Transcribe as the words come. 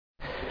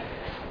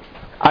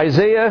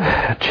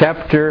Isaiah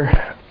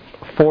chapter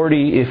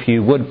 40, if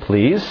you would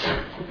please.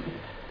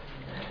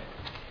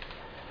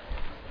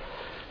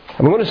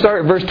 I'm going to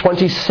start at verse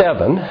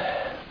 27.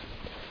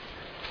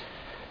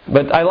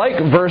 But I like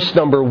verse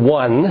number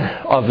 1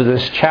 of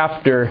this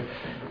chapter.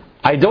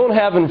 I don't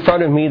have in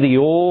front of me the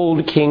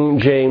old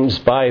King James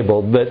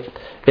Bible, but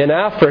in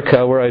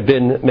Africa, where I've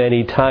been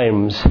many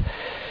times,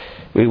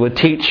 we would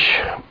teach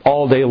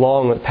all day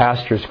long at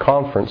pastors'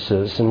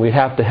 conferences, and we'd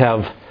have to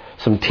have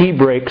some tea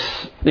breaks,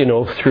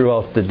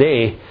 throughout the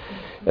day.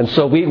 And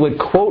so we would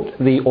quote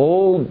the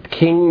old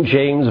King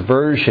James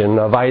Version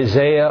of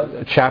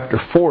Isaiah chapter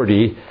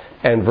 40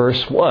 and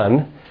verse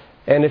 1.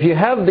 And if you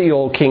have the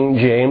old King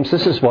James,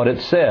 this is what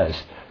it says.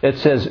 It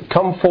says,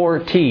 "Come for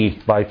tea,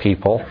 my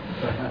people.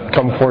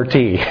 Come for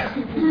tea."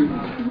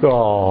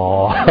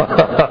 Oh,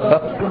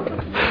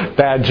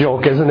 bad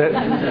joke, isn't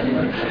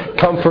it?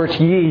 "Comfort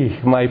ye,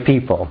 my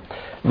people."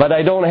 But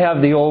I don't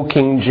have the old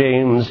King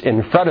James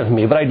in front of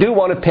me. But I do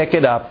want to pick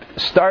it up,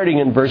 starting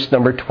in verse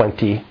number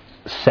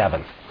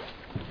 27.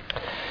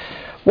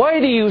 "Why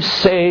do you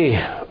say,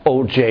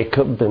 O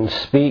Jacob, and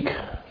speak,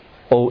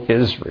 O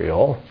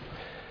Israel,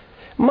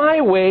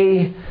 my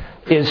way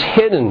is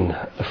hidden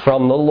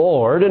from the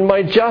Lord, and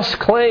my just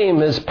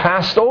claim is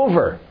passed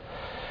over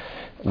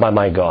by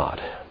my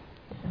God?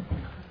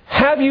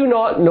 Have you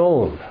not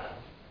known?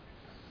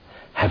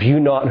 Have you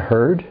not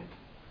heard?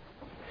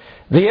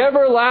 The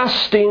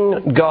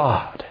everlasting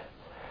God,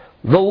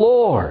 the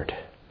Lord,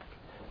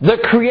 the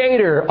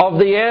Creator of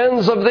the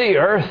ends of the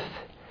earth,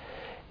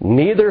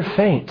 neither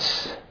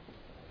faints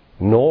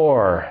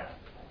nor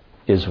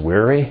is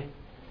weary.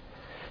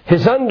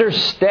 His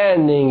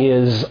understanding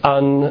is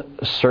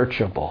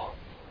unsearchable.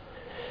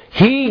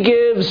 He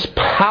gives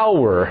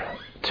power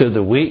to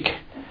the weak,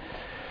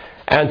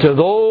 and to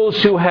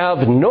those who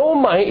have no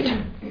might,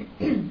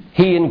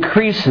 He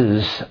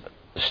increases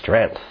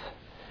strength.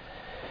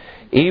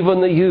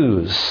 Even the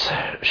youths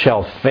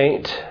shall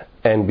faint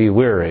and be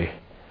weary,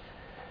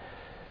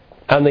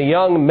 and the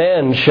young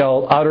men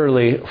shall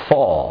utterly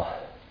fall.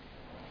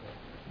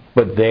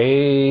 But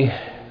they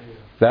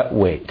that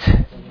wait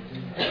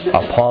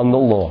upon the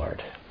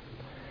Lord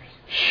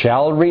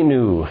shall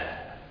renew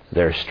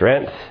their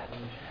strength.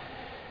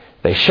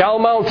 They shall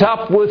mount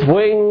up with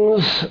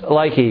wings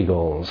like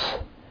eagles.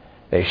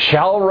 They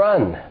shall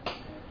run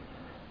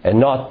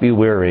and not be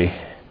weary.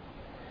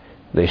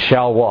 They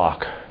shall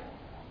walk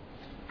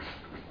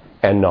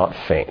and not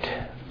faint."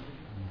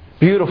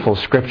 Beautiful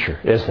scripture,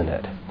 isn't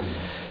it?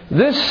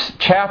 This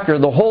chapter,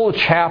 the whole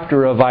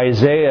chapter of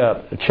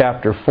Isaiah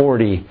chapter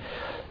 40,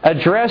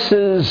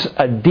 addresses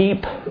a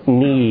deep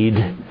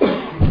need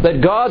that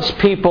God's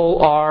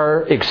people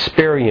are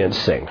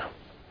experiencing.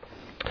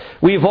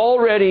 We've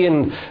already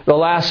in the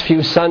last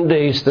few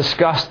Sundays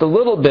discussed a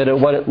little bit of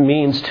what it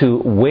means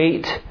to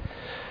wait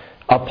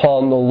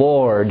upon the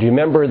Lord. You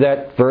remember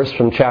that verse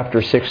from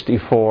chapter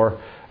 64?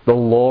 The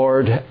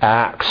Lord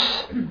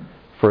acts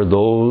for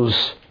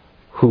those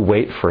who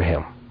wait for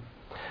Him.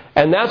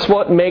 And that's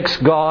what makes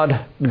God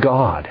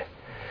God,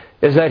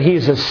 is that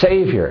He's a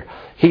Savior.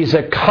 He's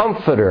a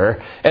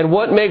comforter. And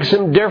what makes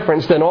Him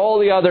different than all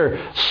the other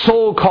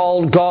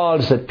so-called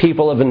gods that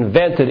people have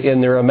invented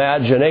in their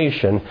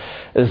imagination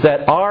is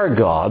that our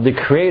God, the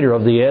Creator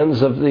of the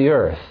ends of the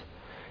earth,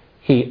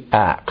 He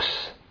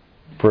acts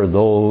for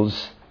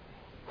those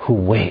who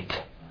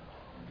wait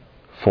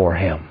for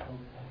Him.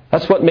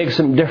 That's what makes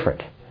Him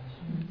different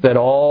than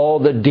all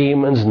the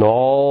demons and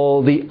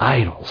all the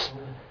idols,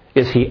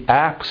 is He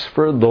acts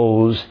for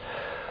those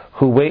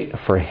who wait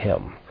for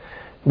Him.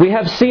 We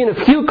have seen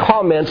a few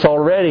comments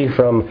already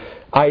from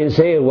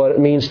Isaiah what it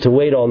means to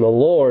wait on the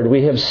Lord.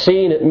 We have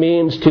seen it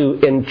means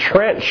to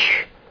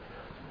entrench.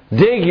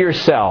 Dig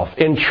yourself,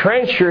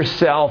 entrench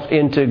yourself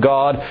into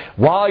God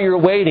while you're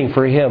waiting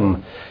for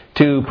Him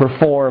to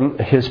perform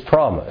His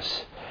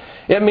promise.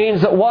 It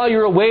means that while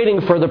you're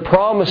waiting for the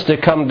promise to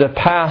come to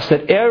pass,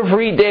 that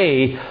every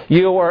day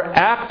you are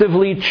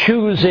actively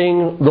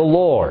choosing the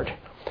Lord.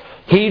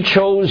 He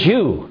chose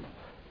you.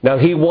 Now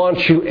He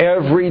wants you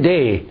every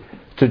day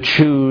to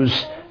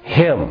choose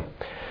Him.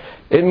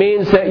 It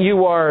means that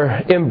you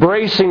are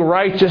embracing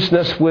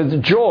righteousness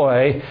with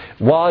joy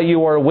while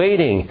you are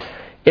waiting.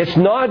 It's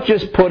not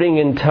just putting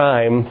in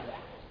time,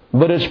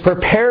 but it's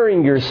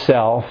preparing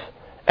yourself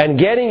and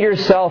getting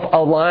yourself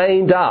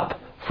aligned up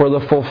for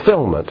the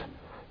fulfillment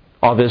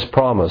of His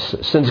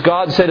promises. Since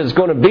God said it's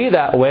going to be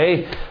that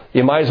way,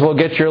 you might as well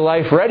get your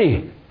life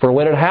ready for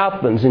when it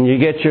happens, and you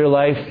get your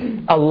life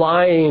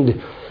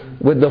aligned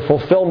with the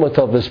fulfillment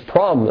of His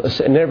promise.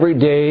 And every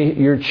day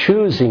you're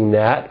choosing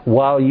that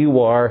while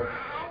you are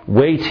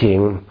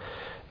waiting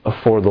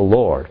for the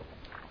Lord.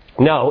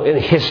 Now,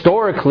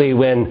 historically,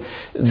 when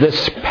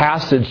this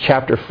passage,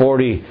 chapter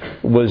 40,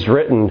 was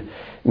written,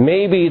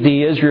 maybe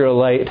the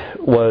Israelite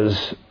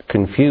was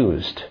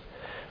confused.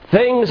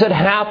 Things had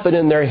happened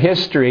in their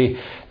history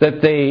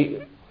that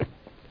they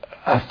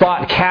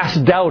thought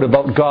cast doubt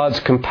about God's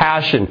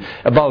compassion,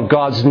 about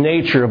God's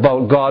nature,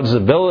 about God's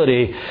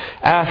ability.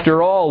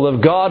 After all,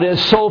 if God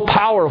is so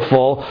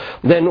powerful,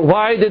 then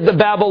why did the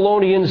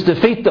Babylonians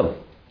defeat them?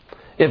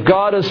 If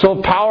God is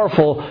so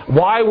powerful,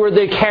 why were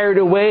they carried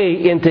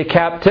away into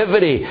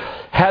captivity?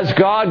 Has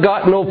God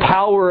got no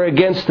power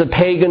against the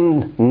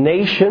pagan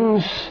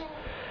nations?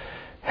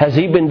 Has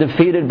He been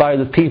defeated by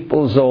the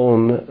people's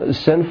own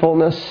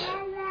sinfulness?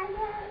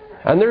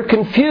 And they're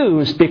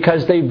confused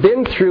because they've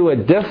been through a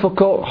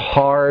difficult,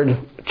 hard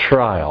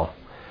trial.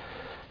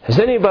 Has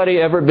anybody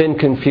ever been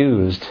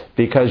confused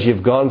because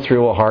you've gone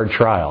through a hard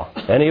trial?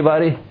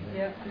 Anybody?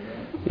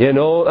 You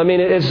know, I mean,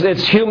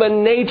 it's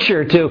human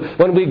nature to,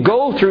 when we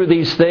go through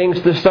these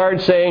things, to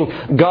start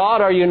saying,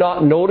 God, are you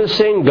not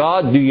noticing?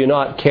 God, do you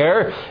not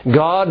care?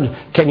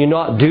 God, can you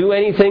not do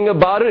anything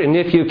about it? And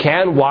if you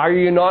can, why are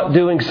you not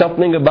doing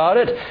something about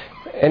it?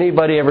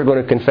 Anybody ever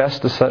going to confess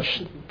to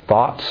such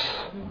thoughts?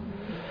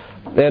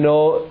 You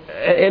know,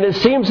 and it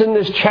seems in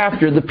this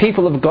chapter the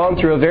people have gone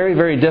through a very,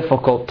 very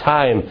difficult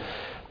time.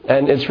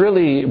 And it's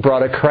really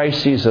brought a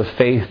crisis of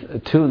faith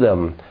to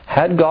them.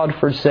 Had God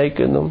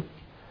forsaken them?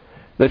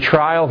 The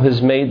trial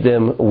has made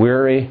them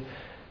weary,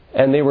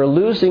 and they were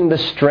losing the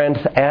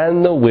strength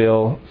and the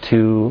will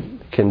to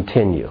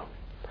continue.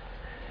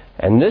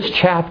 And this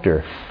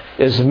chapter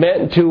is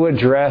meant to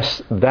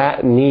address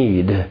that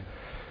need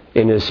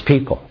in His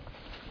people.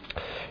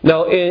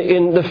 Now,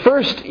 in the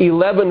first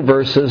 11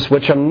 verses,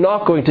 which I'm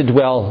not going to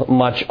dwell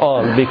much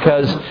on,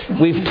 because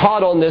we've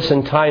taught on this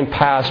in time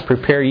past,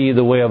 prepare ye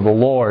the way of the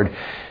Lord.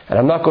 And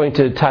I'm not going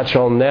to touch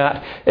on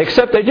that,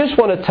 except I just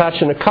want to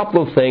touch on a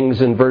couple of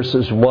things in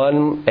verses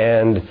 1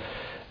 and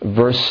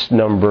verse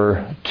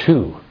number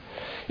 2.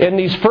 In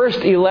these first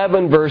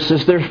 11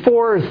 verses, there's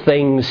 4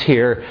 things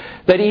here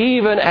that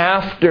even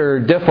after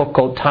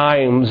difficult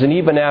times and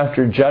even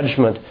after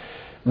judgment,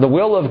 the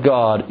will of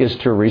God is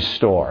to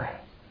restore.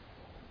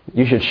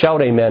 You should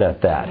shout amen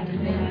at that.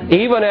 Amen.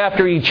 Even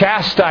after He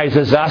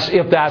chastises us,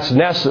 if that's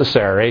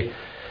necessary,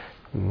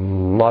 a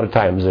lot of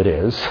times it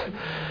is.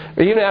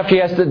 Even after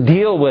He has to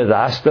deal with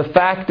us, the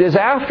fact is,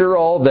 after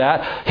all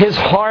that, His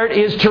heart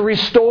is to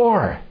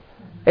restore.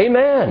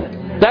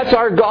 Amen. That's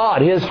our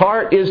God. His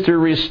heart is to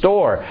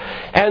restore.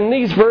 And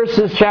these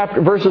verses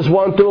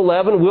 1 through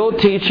 11, will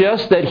teach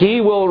us that He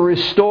will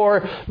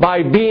restore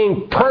by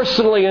being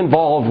personally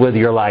involved with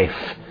your life.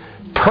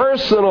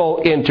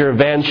 Personal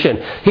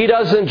intervention. He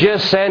doesn't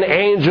just send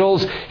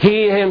angels.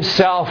 He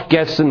Himself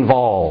gets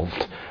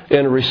involved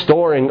in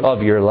restoring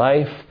of your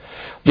life.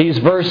 These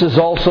verses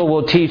also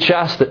will teach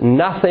us that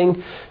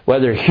nothing,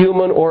 whether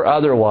human or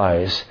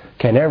otherwise,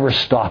 can ever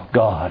stop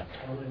God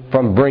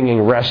from bringing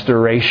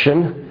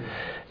restoration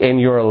in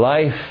your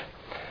life.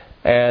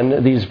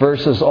 And these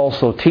verses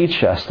also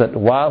teach us that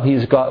while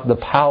He's got the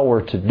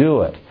power to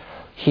do it,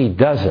 He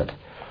does it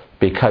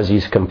because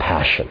He's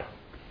compassionate.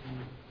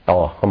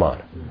 Oh, come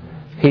on.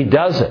 He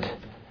does it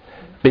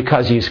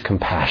because He's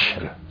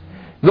compassionate.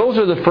 Those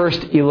are the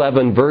first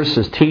 11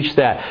 verses, teach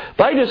that.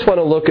 But I just want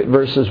to look at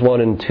verses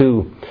 1 and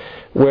 2,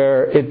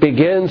 where it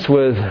begins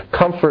with,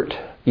 comfort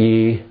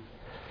ye,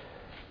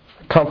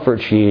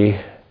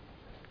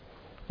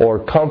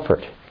 or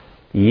comfort.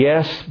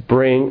 Yes,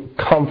 bring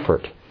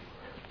comfort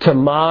to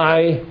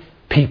my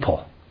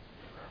people,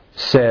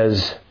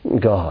 says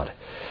God.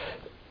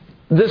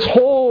 This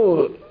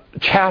whole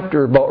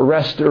chapter about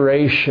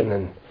restoration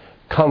and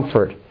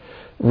comfort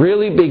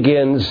really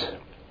begins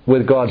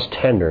with God's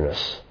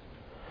tenderness.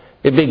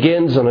 It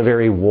begins on a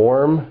very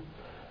warm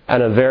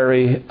and a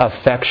very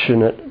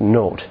affectionate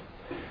note.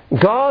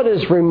 God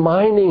is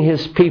reminding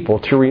His people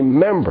to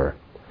remember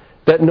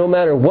that no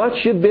matter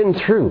what you've been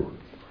through,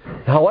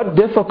 what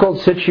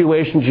difficult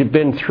situations you've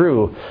been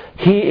through,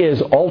 He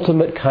is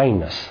ultimate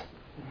kindness.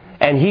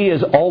 And He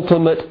is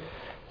ultimate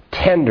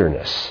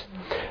tenderness.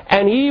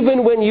 And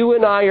even when you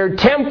and I are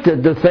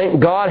tempted to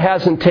think God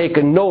hasn't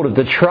taken note of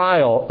the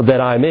trial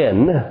that I'm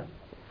in,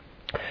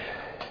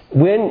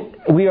 when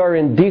we are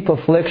in deep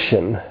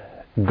affliction,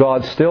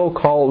 God still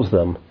calls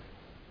them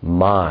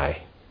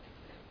my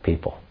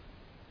people.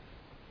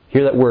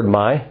 Hear that word,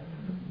 my?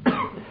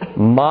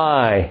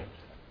 My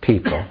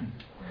people.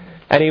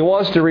 And He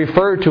wants to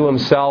refer to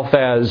Himself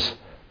as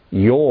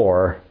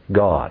your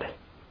God.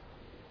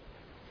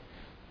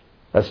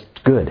 That's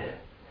good.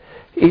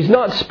 He's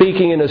not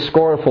speaking in a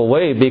scornful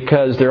way,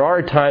 because there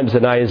are times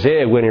in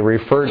Isaiah when He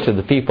refers to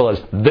the people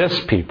as this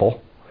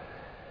people.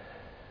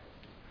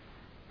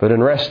 But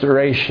in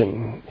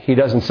restoration, He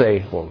doesn't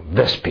say, well,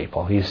 this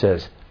people. He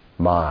says,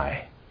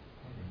 my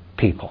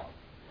people.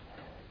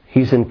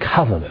 He's in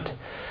covenant.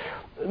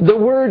 The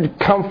word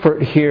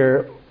comfort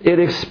here, it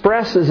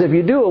expresses, if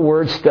you do a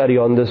word study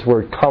on this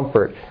word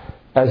comfort,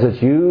 as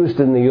it's used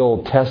in the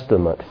Old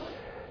Testament,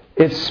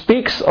 it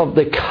speaks of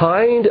the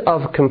kind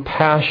of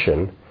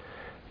compassion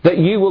that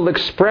you will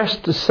express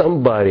to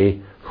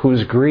somebody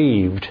who's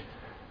grieved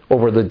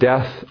over the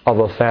death of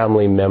a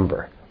family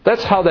member.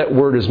 That's how that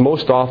word is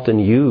most often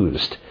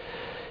used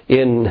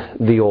in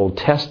the Old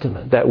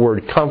Testament, that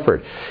word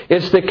comfort.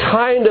 It's the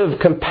kind of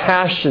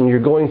compassion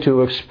you're going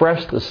to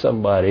express to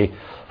somebody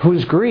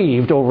who's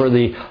grieved over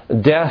the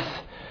death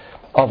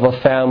of a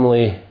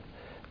family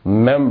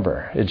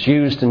member. It's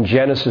used in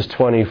Genesis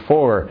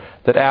 24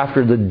 that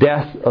after the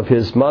death of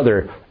his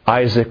mother,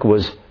 Isaac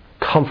was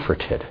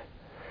comforted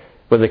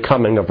with the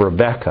coming of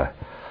Rebekah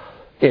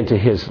into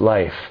his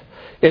life.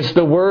 It's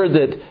the word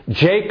that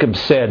Jacob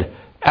said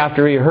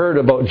after he heard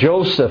about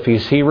Joseph.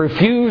 He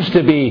refused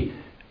to be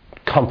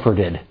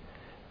comforted.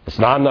 It's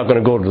not, I'm not going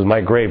to go to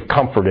my grave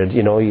comforted.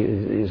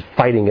 He's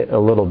fighting it a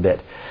little bit.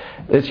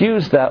 It's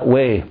used that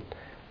way.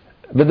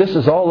 But this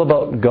is all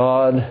about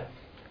God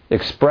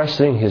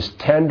expressing His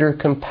tender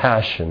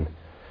compassion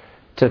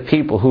to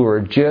people who are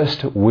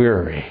just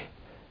weary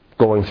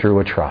going through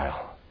a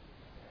trial.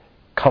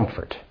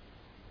 Comfort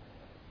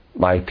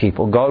my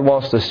people. God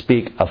wants to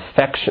speak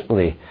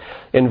affectionately.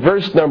 In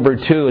verse number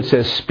 2, it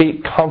says,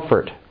 speak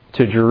comfort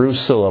to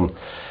Jerusalem.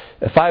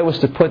 If I was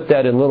to put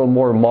that in a little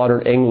more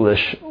modern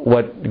English,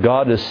 what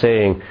God is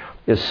saying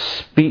is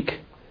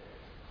speak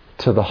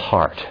to the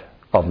heart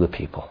of the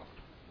people.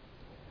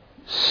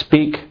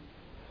 Speak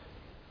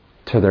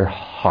to their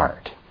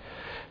heart.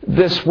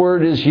 This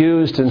word is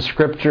used in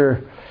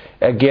Scripture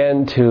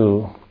again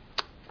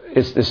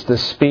it's to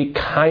speak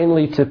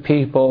kindly to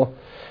people.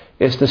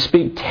 It's to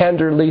speak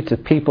tenderly to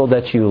people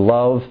that you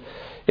love.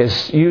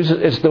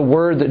 It's the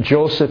word that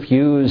Joseph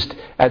used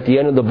at the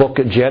end of the book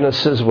of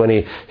Genesis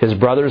when his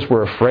brothers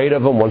were afraid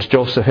of him. Once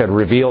Joseph had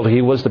revealed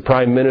he was the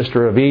prime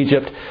minister of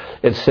Egypt,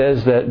 it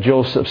says that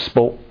Joseph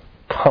spoke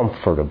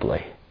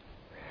comfortably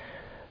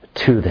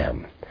to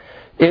them.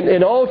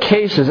 In all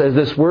cases, as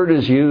this word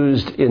is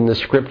used in the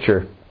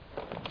Scripture,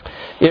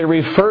 it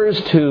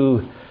refers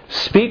to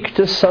speak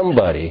to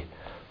somebody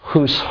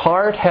whose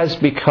heart has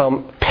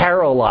become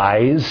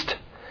paralyzed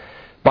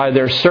by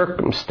their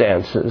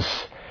circumstances.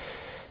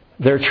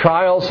 Their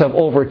trials have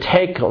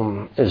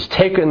overtaken, has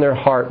taken their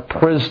heart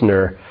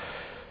prisoner.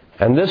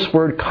 And this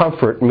word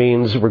comfort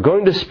means we're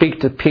going to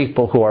speak to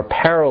people who are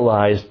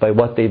paralyzed by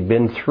what they've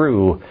been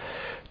through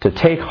to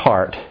take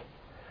heart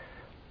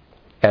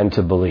and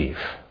to believe.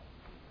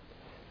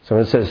 So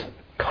it says,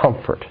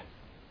 comfort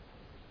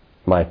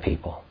my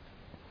people.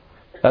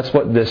 That's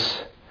what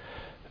this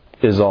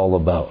is all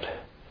about.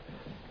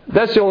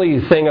 That's the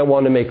only thing I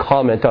want to make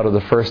comment out of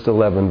the first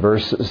 11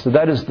 verses.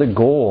 That is the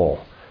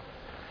goal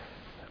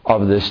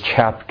of this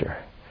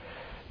chapter.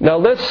 Now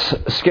let's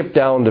skip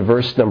down to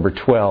verse number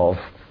 12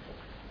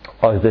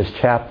 of this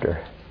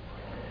chapter.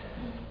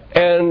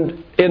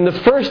 And in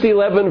the first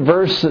 11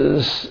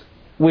 verses,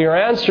 we are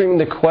answering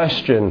the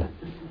question,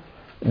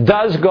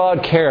 does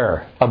God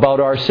care about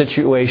our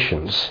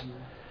situations?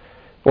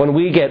 When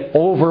we get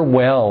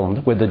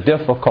overwhelmed with the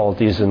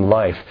difficulties in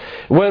life,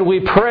 when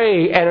we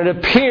pray and it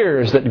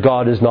appears that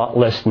God is not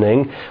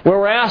listening, when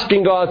we're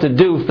asking God to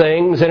do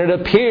things and it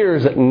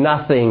appears that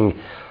nothing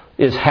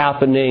is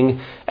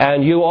happening,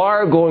 and you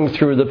are going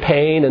through the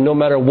pain, and no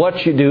matter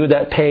what you do,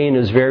 that pain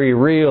is very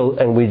real,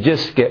 and we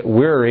just get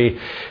weary.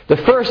 The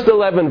first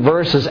 11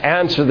 verses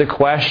answer the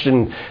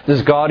question,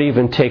 does God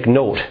even take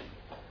note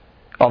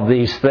of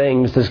these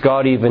things? Does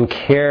God even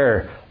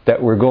care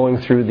that we're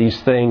going through these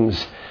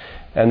things?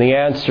 And the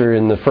answer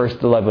in the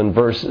first 11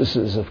 verses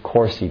is, of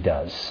course He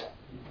does.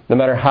 No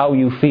matter how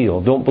you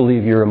feel, don't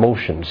believe your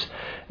emotions.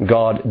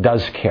 God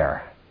does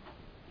care.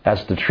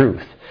 That's the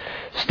truth.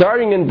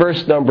 Starting in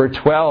verse number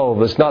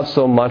 12, it's not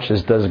so much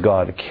as does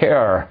God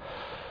care.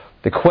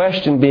 The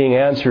question being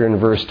answered in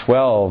verse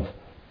 12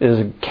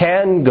 is,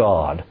 can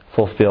God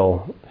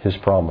fulfill His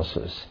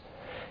promises?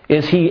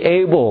 Is He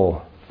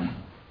able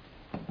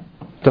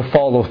to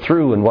follow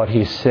through in what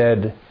He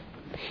said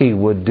He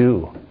would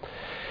do?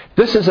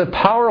 This is a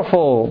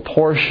powerful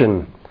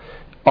portion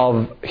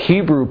of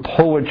Hebrew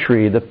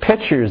poetry. The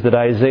pictures that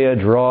Isaiah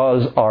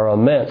draws are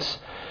immense.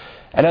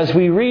 And as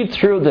we read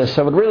through this,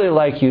 I would really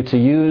like you to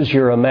use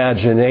your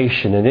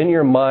imagination and in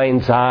your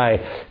mind's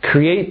eye,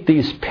 create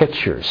these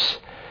pictures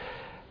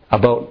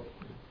about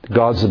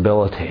God's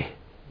ability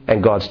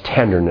and God's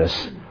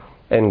tenderness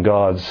and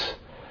God's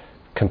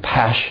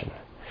compassion.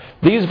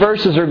 These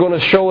verses are going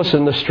to show us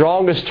in the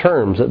strongest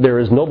terms that there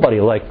is nobody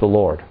like the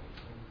Lord,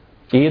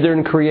 either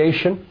in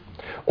creation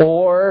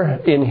or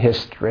in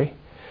history.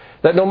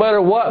 That no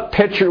matter what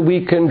picture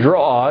we can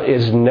draw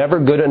is never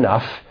good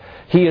enough.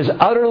 He is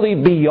utterly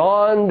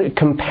beyond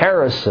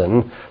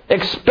comparison,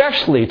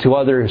 especially to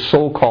other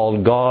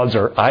so-called gods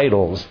or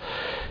idols.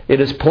 It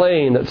is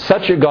plain that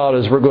such a God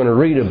as we're going to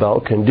read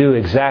about can do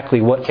exactly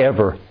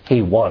whatever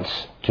He wants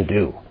to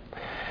do.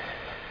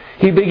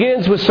 He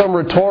begins with some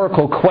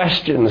rhetorical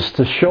questions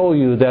to show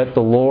you that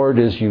the Lord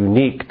is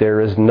unique. There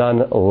is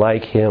none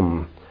like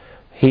Him.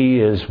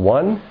 He is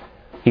one.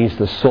 He's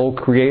the sole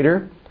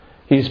creator.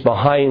 He's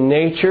behind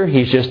nature.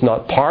 He's just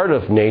not part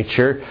of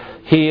nature.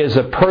 He is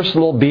a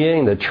personal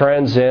being that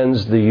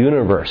transcends the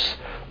universe.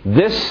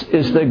 This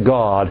is the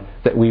God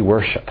that we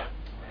worship.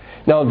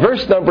 Now, in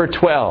verse number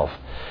 12,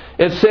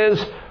 it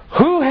says,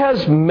 who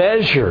has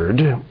measured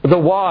the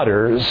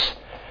waters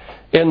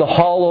in the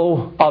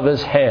hollow of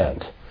His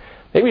hand.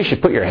 Maybe you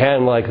should put your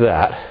hand like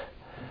that.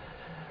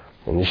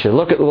 And you should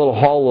look at the little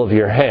hollow of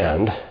your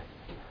hand.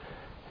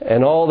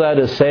 And all that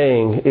is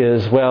saying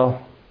is,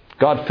 well,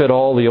 God fit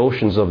all the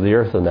oceans of the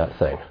earth in that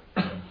thing.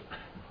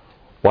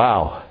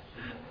 Wow.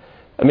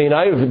 I mean,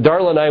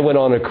 Darla and I went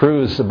on a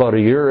cruise about a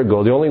year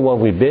ago, the only one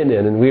we've been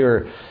in, and we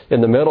were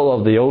in the middle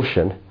of the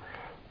ocean.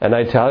 And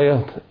I tell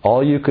you,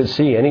 all you could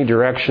see, any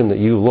direction that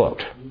you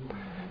looked,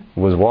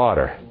 was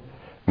water.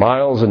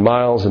 Miles and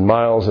miles and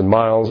miles and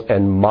miles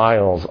and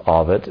miles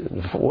of it.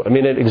 I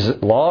mean,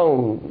 it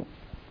long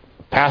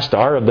past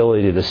our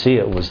ability to see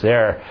it was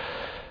there.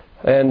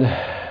 And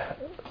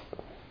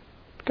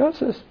God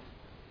says,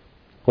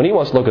 when He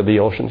wants to look at the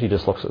oceans, He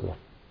just looks at them.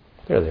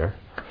 There they are.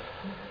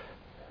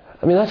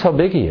 I mean, that's how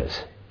big He is.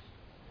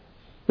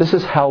 This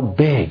is how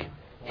big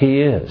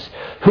He is.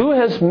 Who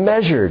has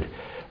measured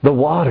the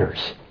waters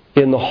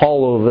in the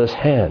hollow of His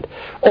hand?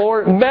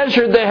 Or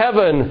measured the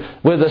heaven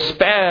with a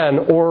span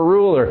or a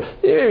ruler?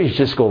 You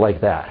just go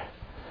like that.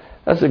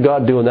 That's the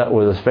God doing that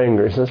with His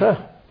finger. He says,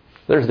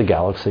 there's the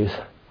galaxies.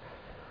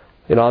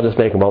 I'll just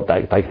make them out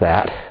like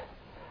that.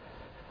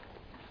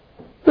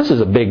 This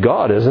is a big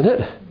God, isn't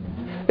it?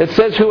 It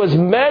says, who has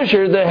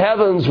measured the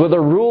heavens with a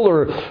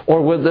ruler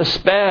or with a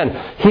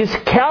span. He's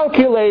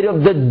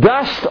calculated the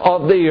dust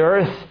of the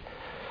earth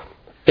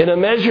in a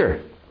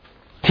measure.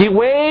 He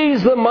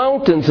weighs the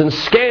mountains in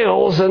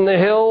scales and the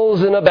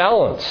hills in a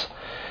balance.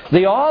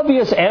 The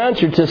obvious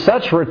answer to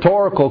such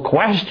rhetorical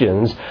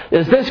questions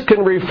is this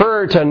can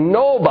refer to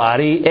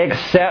nobody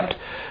except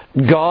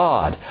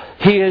God.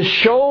 He is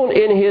shown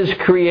in His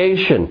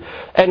creation,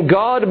 and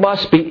God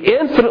must be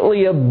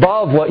infinitely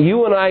above what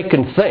you and I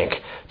can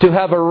think to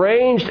have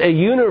arranged a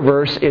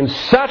universe in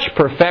such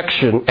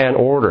perfection and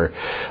order.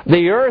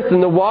 The earth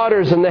and the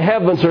waters and the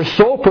heavens are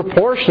so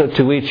proportionate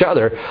to each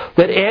other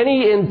that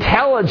any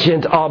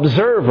intelligent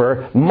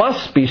observer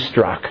must be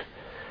struck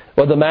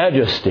with the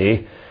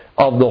majesty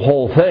of the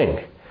whole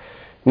thing.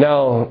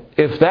 Now,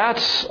 if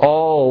that's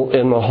all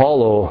in the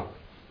hollow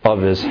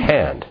of His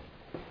hand,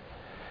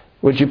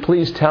 would you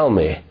please tell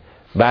me,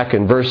 back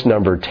in verse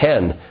number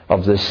 10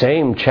 of the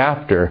same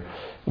chapter,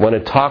 when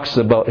it talks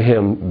about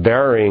Him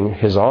bearing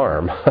His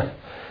arm,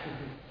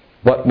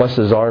 what must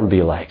His arm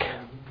be like?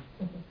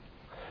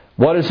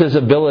 What is His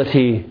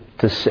ability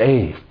to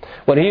save?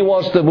 When He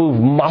wants to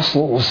move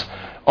muscles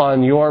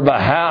on your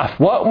behalf,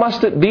 what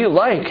must it be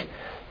like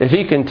if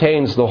He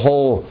contains the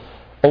whole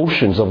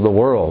oceans of the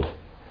world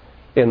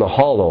in the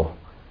hollow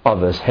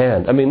of His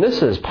hand? I mean,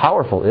 this is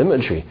powerful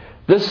imagery.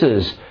 This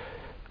is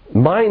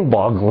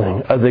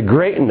mind-boggling of the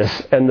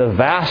greatness and the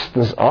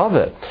vastness of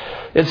it.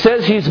 It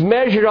says He's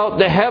measured out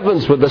the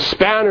heavens with a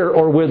spanner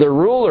or with a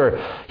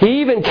ruler.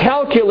 He even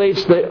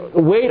calculates the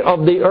weight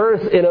of the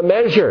earth in a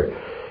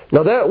measure.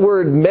 Now that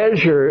word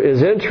measure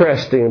is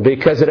interesting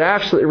because it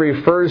actually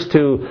refers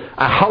to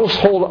a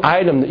household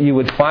item that you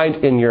would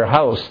find in your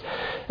house.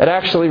 It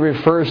actually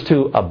refers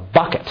to a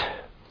bucket.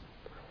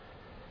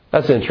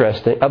 That's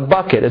interesting. A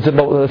bucket. It's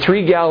about a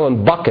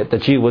 3-gallon bucket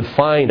that you would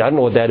find. I don't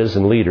know what that is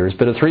in liters,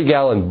 but a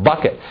 3-gallon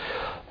bucket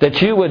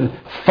that you would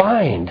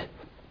find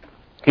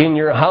in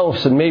your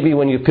house. And maybe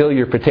when you peel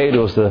your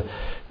potatoes,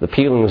 the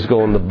peelings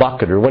go in the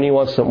bucket. Or when you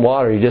want some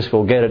water, you just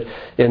go get it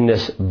in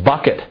this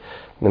bucket.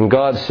 And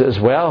God says,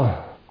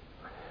 well,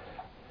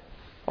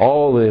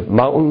 all the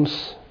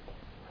mountains,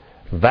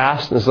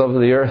 vastness of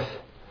the earth,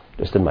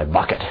 just in my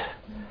bucket.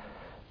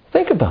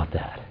 Think about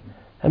that.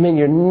 I mean,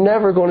 you're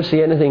never going to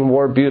see anything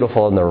more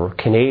beautiful than the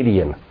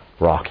Canadian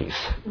Rockies.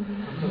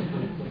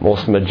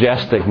 Most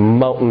majestic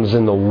mountains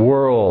in the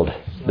world.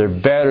 They're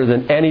better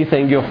than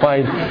anything you'll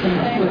find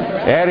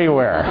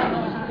anywhere.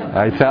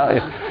 I tell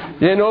you.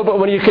 But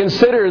when you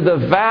consider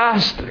the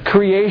vast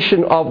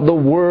creation of the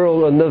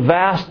world and the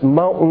vast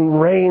mountain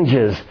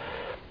ranges,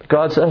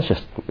 God says,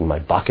 just in my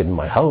bucket in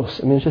my house.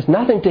 I mean, it's just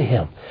nothing to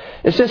Him.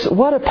 It's just,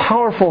 what a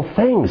powerful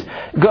things.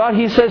 God,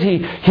 He says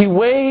He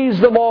weighs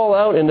them all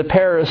out in a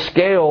pair of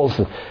scales,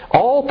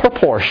 all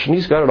proportion.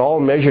 He's got it all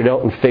measured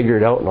out and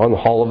figured out and on the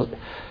hollow of it.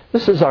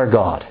 This is our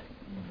God.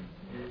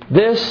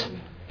 This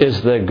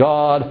is the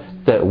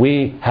God that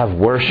we have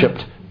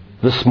worshipped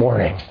this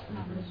morning.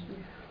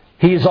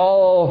 He's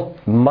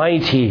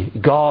almighty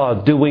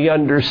God. Do we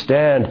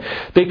understand?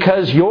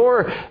 Because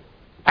your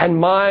and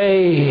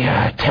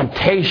my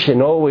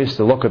temptation always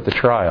to look at the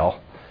trial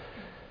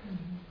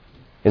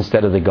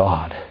instead of the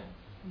God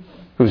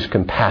who's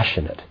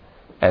compassionate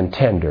and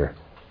tender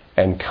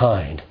and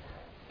kind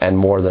and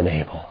more than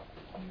able.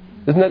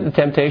 Isn't that the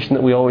temptation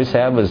that we always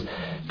have, is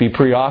be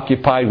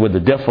preoccupied with the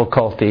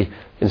difficulty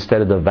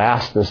instead of the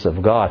vastness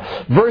of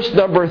God? Verse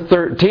number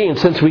 13,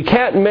 since we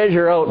can't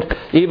measure out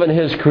even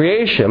His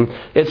creation,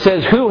 it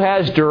says, who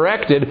has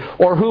directed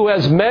or who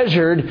has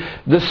measured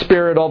the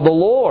Spirit of the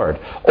Lord?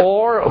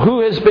 Or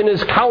who has been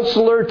His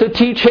counselor to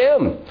teach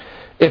Him?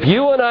 If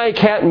you and I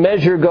can't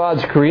measure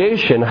God's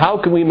creation, how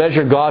can we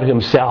measure God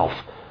Himself,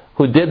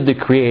 who did the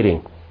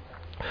creating?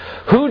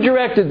 Who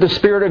directed the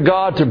Spirit of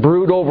God to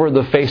brood over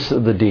the face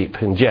of the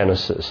deep in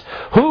Genesis?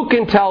 Who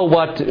can tell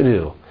what to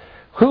do?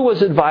 Who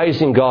was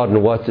advising God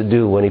on what to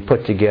do when He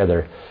put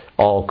together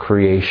all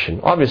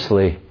creation?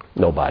 Obviously,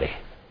 nobody.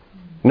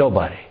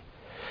 Nobody.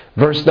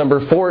 Verse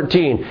number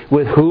 14,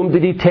 with whom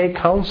did He take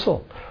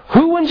counsel?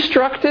 Who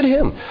instructed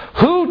Him?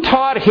 Who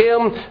taught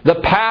Him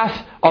the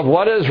path of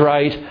what is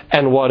right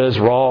and what is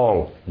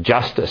wrong?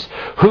 Justice.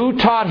 Who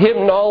taught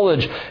Him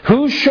knowledge?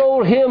 Who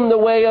showed Him the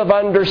way of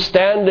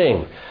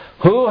understanding?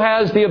 Who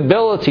has the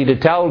ability to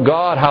tell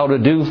God how to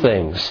do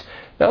things?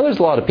 Now, there's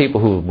a lot of people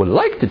who would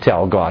like to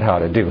tell God how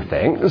to do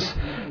things,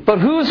 but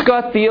who's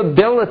got the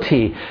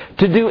ability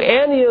to do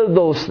any of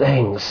those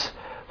things?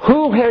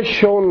 Who has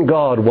shown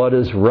God what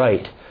is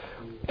right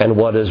and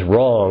what is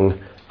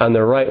wrong and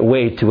the right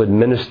way to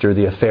administer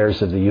the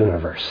affairs of the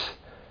universe?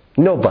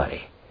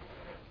 Nobody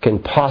can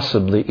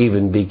possibly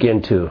even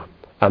begin to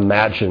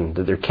imagine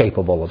that they're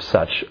capable of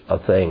such a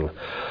thing.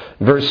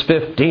 Verse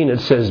 15,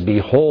 it says,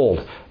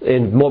 behold.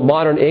 In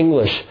modern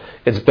English,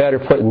 it's better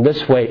put in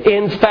this way.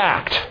 In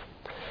fact,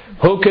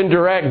 who can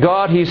direct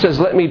God? He says,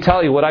 let me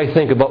tell you what I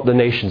think about the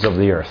nations of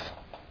the earth.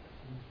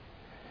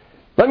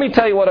 Let me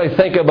tell you what I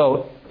think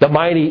about the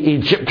mighty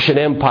Egyptian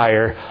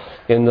empire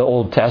in the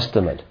Old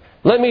Testament.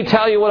 Let me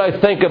tell you what I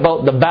think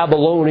about the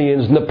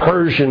Babylonians and the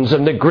Persians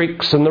and the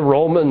Greeks and the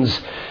Romans.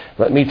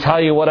 Let me tell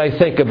you what I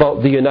think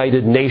about the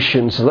United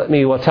Nations. Let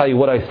me tell you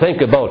what I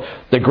think about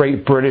the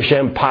great British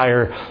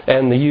Empire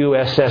and the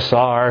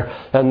USSR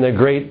and the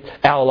great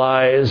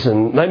Allies.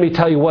 And let me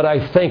tell you what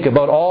I think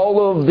about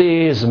all of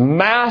these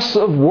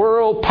massive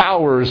world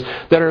powers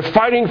that are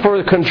fighting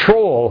for the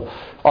control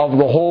of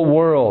the whole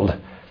world.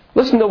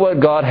 Listen to what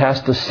God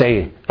has to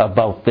say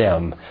about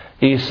them.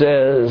 He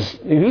says,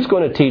 who's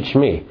going to teach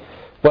me?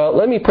 Well,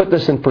 let me put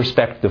this in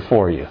perspective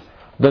for you.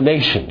 The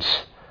nations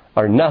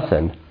are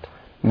nothing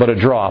but a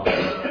drop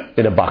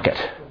in a bucket.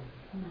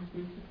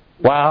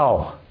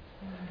 Wow.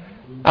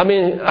 I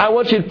mean, I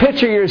want you to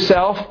picture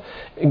yourself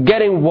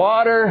getting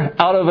water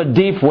out of a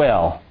deep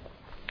well.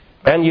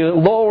 And you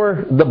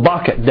lower the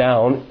bucket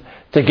down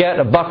to get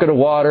a bucket of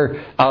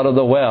water out of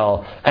the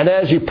well. And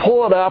as you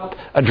pull it up,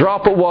 a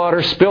drop of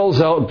water spills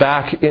out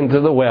back into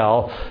the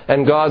well.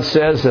 And God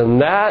says,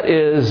 and that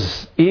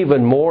is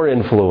even more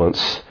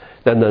influence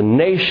than the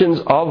nations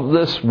of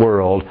this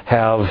world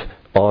have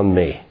on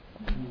me.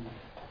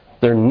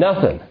 They're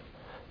nothing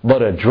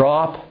but a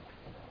drop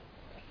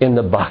in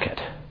the bucket.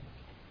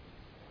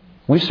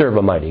 We serve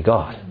a mighty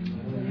God.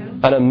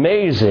 An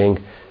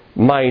amazing,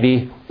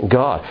 mighty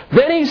God.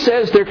 Then He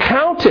says they're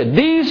counted.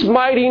 These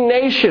mighty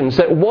nations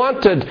that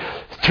want to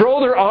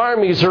throw their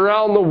armies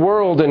around the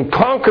world and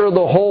conquer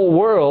the whole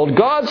world,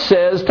 God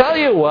says, tell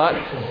you what,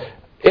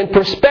 in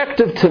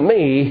perspective to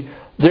me,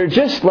 they're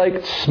just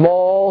like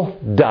small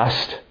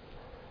dust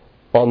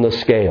on the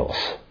scales.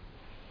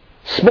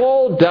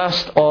 Small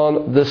dust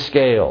on the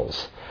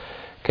scales.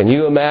 Can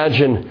you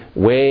imagine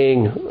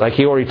weighing, like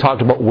He already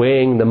talked about,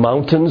 weighing the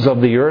mountains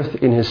of the earth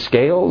in His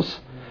scales?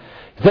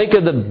 Think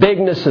of the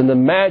bigness and the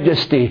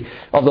majesty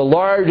of the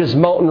largest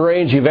mountain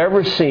range you've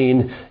ever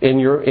seen in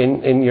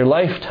your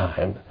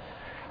lifetime.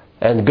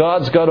 And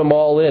God's got them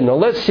all in. Now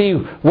let's see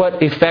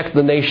what effect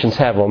the nations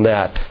have on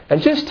that.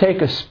 And just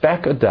take a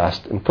speck of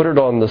dust and put it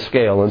on the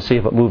scale and see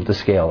if it moved the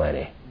scale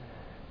any.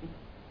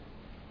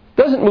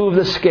 Doesn't move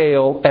the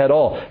scale at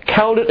all.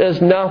 Count it as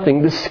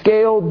nothing. The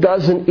scale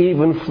doesn't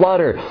even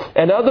flutter.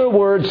 In other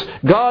words,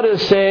 God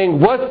is saying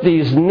what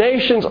these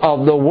nations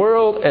of the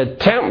world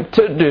attempt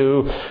to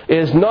do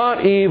is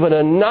not even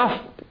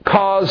enough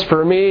cause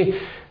for me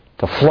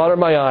to flutter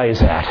my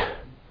eyes at.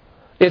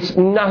 It's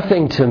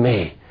nothing to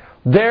me.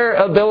 Their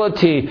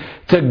ability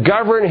to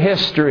govern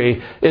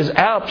history is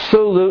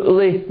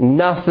absolutely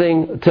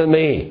nothing to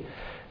me.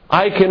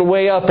 I can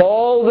weigh up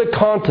all the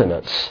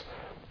continents,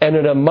 and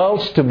it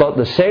amounts to about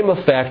the same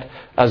effect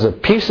as a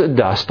piece of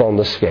dust on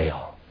the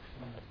scale.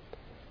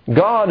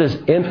 God is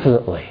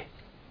infinitely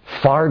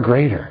far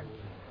greater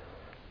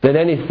than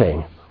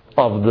anything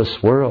of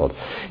this world.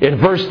 In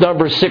verse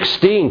number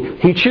 16,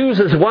 He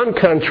chooses one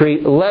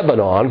country,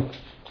 Lebanon,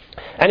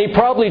 and He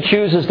probably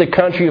chooses the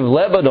country of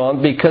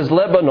Lebanon because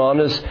Lebanon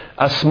is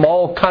a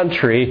small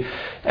country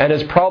and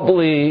is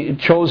probably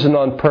chosen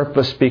on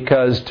purpose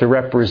because to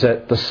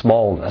represent the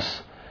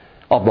smallness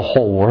of the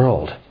whole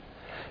world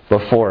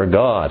before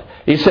God.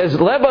 He says,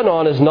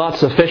 Lebanon is not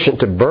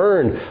sufficient to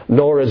burn,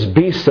 nor is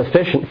beast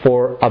sufficient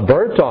for a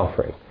burnt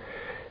offering.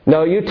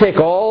 Now you take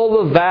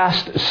all the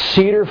vast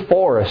cedar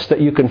forests that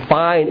you can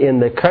find in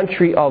the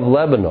country of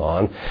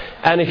Lebanon,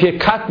 and if you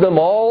cut them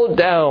all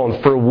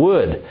down for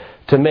wood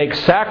to make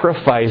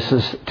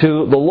sacrifices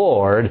to the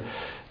Lord,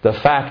 the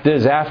fact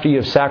is, after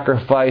you've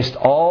sacrificed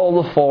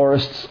all the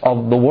forests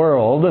of the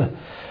world,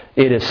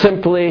 it is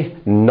simply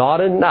not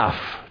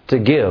enough to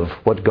give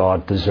what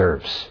God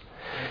deserves.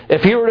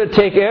 If you were to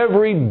take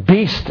every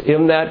beast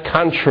in that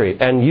country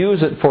and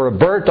use it for a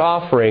burnt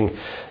offering,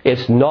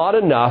 it's not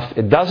enough.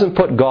 It doesn't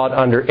put God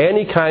under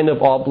any kind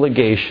of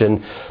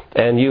obligation,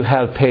 and you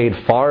have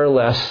paid far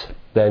less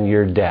than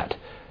your debt.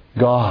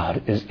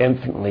 God is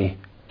infinitely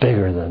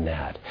bigger than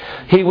that.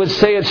 He would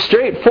say it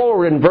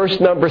straightforward in verse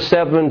number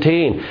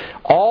 17.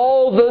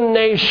 All the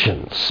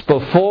nations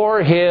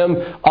before Him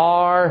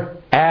are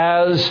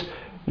as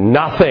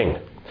nothing.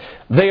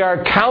 They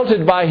are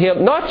counted by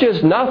Him, not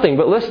just nothing,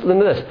 but listen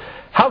to this.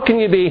 How can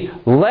you be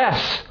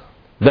less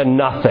than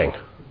nothing?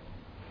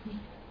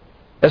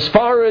 As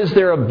far as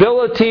their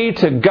ability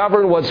to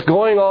govern what's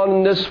going on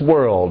in this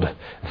world,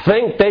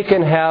 think they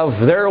can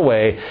have their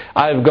way.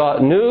 I've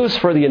got news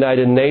for the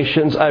United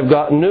Nations. I've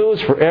got news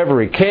for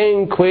every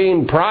king,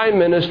 queen, prime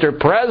minister,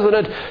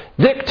 president,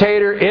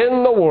 dictator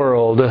in the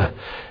world.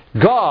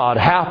 God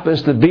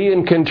happens to be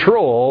in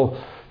control,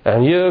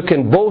 and you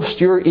can boast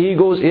your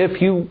egos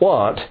if you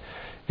want.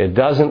 It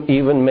doesn't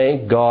even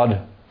make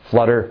God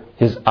flutter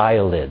His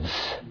eyelids.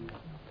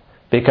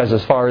 Because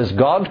as far as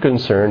God's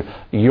concerned,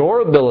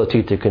 your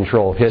ability to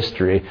control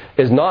history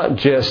is not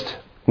just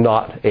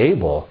not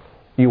able.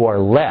 You are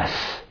less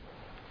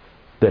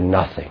than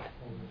nothing.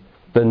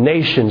 The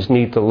nations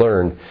need to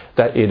learn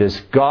that it is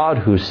God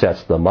who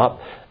sets them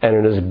up, and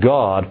it is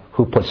God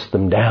who puts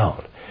them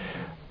down.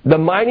 The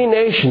mighty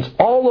nations,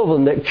 all of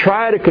them that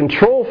try to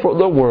control for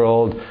the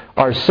world,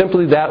 are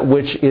simply that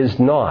which is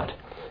not.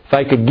 If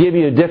I could give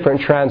you a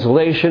different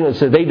translation and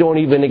say they don't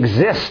even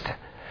exist.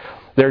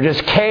 They're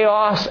just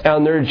chaos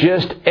and they're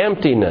just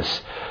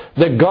emptiness.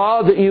 The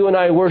God that you and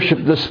I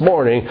worship this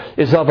morning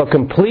is of a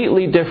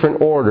completely different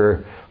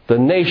order. The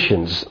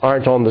nations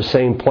aren't on the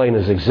same plane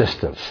as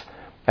existence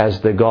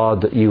as the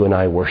God that you and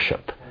I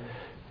worship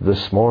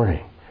this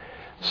morning.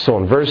 So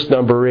in verse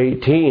number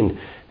 18,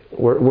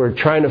 we're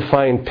trying to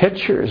find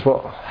pictures.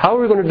 Well, how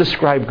are we going to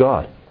describe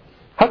God?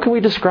 How can we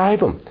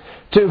describe Him?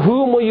 To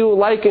whom will you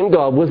liken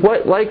God? With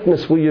what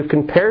likeness will you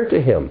compare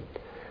to Him?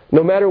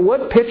 No matter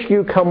what picture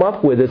you come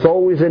up with, it's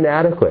always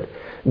inadequate.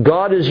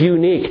 God is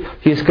unique.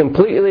 He's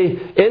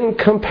completely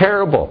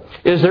incomparable.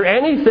 Is there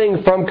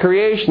anything from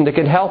creation that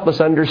can help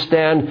us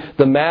understand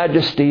the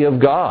majesty of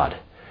God?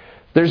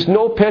 There's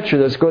no picture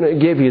that's going to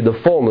give you the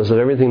fullness of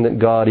everything that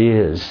God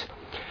is.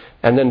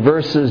 And then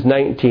verses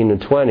 19 and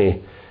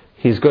 20,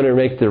 He's going to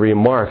make the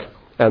remark,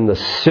 and the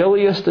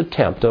silliest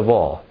attempt of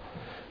all,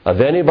 of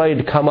anybody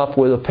to come up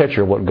with a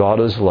picture of what God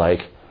is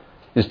like,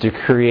 is to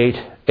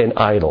create an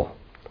idol.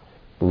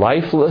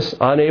 Lifeless,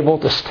 unable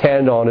to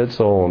stand on its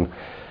own.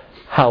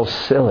 How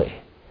silly.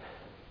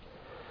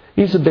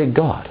 He's a big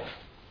God.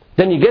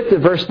 Then you get to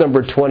verse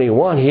number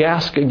 21. He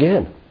asks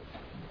again,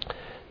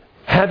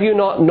 have you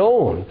not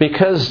known?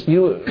 Because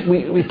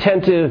we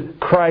tend to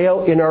cry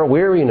out in our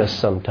weariness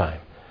sometime.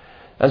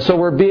 And so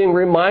we're being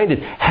reminded,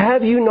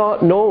 have you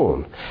not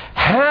known?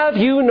 Have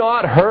you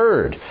not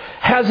heard?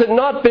 Has it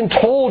not been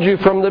told you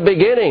from the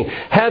beginning?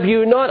 Have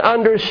you not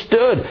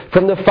understood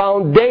from the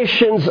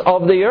foundations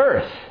of the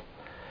earth?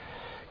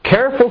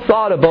 Careful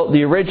thought about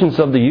the origins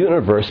of the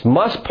universe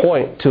must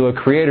point to a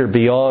creator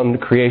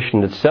beyond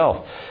creation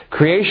itself.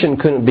 Creation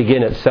couldn't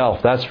begin itself,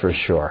 that's for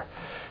sure.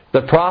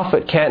 The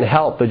prophet can't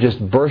help but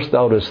just burst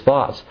out his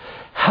thoughts.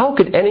 How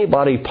could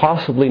anybody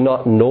possibly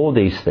not know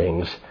these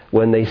things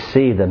when they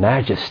see the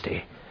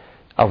majesty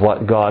of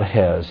what God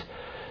has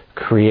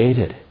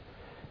created?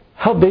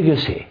 How big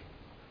is He?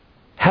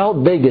 How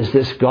big is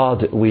this God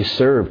that we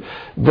serve?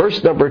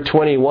 Verse number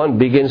 21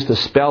 begins to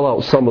spell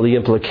out some of the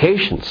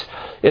implications.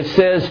 It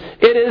says,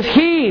 it is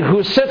He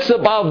who sits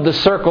above the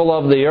circle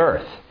of the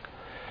earth.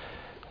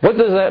 What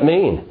does that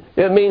mean?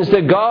 It means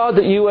the God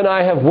that you and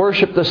I have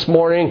worshipped this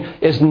morning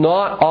is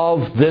not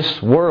of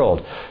this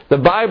world. The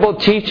Bible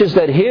teaches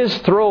that His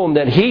throne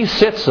that He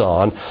sits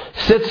on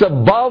sits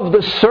above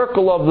the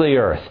circle of the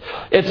earth.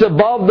 It's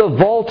above the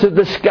vault of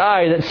the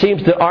sky that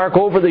seems to arc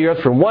over the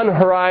earth from one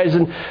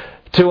horizon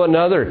to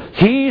another.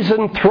 He's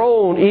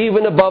enthroned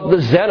even above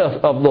the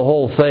zenith of the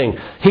whole thing.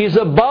 He's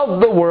above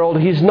the world.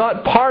 He's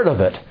not part of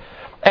it.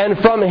 And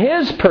from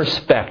His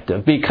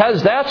perspective,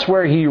 because that's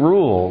where He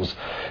rules,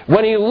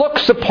 when He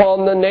looks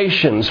upon the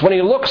nations, when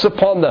He looks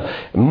upon the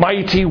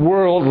mighty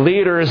world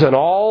leaders and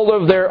all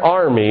of their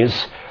armies,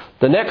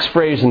 the next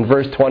phrase in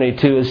verse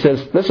 22, it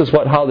says, this is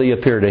how they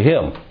appear to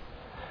Him.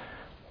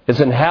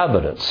 His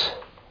inhabitants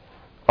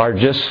are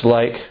just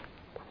like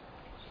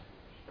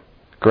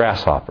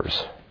grasshoppers.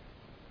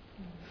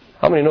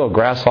 How many know a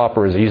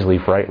grasshopper is easily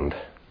frightened?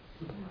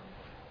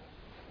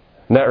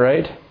 Isn't that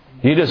right?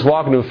 You just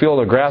walk into a field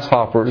of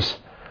grasshoppers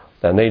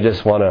and they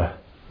just want to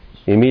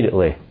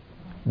immediately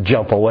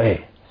jump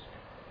away.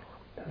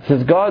 It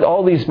says, God,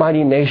 all these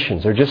mighty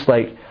nations are just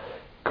like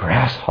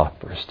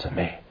grasshoppers to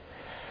me.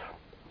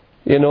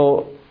 You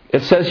know,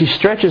 it says He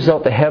stretches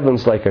out the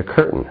heavens like a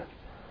curtain.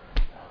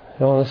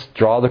 Let's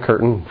draw the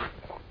curtain.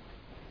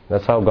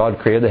 That's how God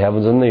created the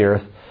heavens and the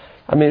earth.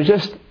 I mean, it's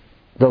just,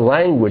 the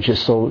language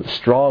is so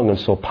strong and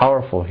so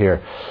powerful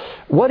here.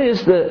 What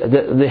is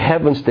the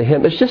heavens to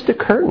Him? It's just a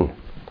curtain.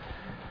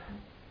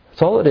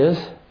 That's all it is.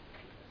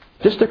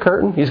 Just a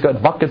curtain. He's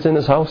got buckets in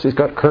His house. He's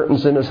got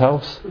curtains in His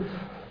house.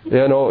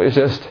 You know, it's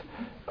just,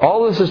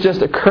 all this is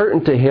just a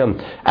curtain to Him.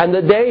 And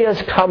the day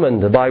is coming,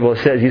 the Bible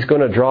says, He's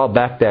going to draw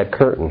back that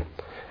curtain.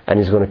 And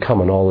He's going to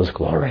come in all His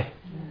glory.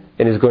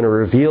 And He's going to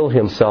reveal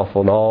Himself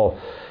in all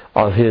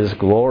of His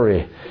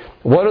glory.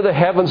 What are the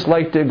heavens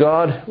like to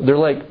God? They're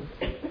like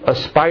a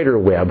spider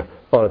web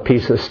on a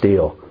piece of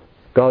steel.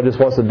 God just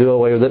wants to do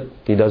away with it.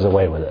 He does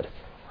away with it.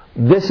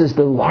 This is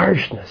the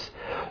largeness.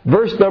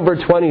 Verse number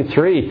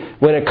 23,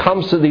 when it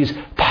comes to these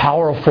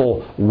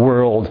powerful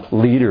world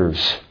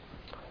leaders,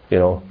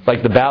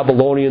 like the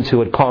Babylonians who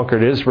had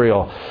conquered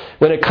Israel.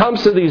 When it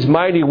comes to these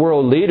mighty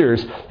world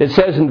leaders, it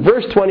says in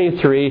verse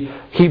 23,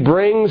 He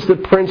brings the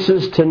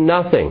princes to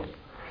nothing.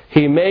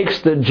 He makes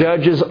the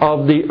judges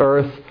of the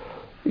earth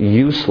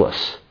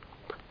useless.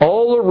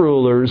 All the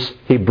rulers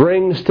He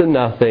brings to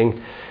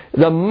nothing.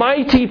 The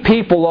mighty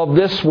people of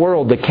this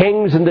world, the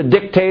kings and the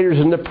dictators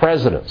and the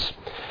presidents,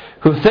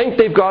 who think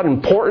they've got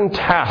important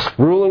tasks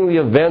ruling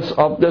the events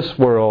of this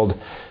world,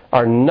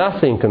 are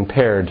nothing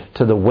compared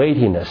to the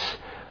weightiness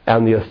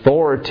and the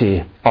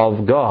authority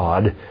of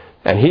God,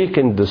 and He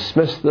can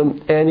dismiss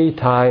them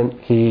anytime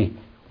He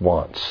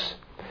wants.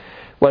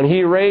 When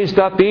He raised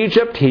up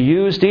Egypt, He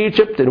used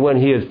Egypt, and when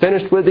He had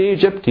finished with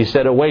Egypt, He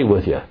said, away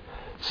with you.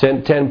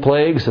 Sent 10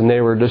 plagues, and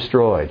they were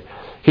destroyed.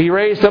 He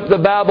raised up the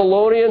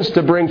Babylonians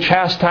to bring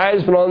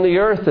chastisement on the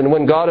earth, and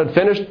when God had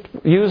finished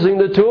using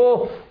the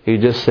tool, He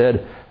just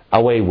said,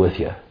 away with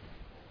you.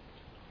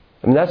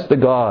 And that's the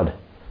God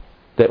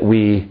that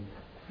we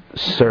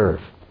serve.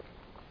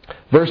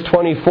 Verse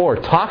 24,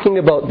 talking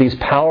about these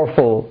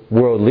powerful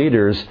world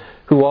leaders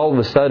who all of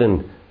a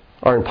sudden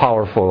aren't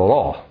powerful at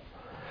all.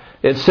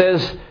 It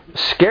says,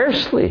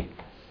 scarcely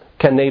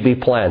can they be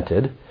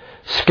planted,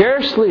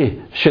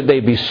 scarcely should they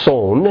be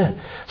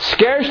sown,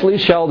 scarcely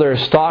shall their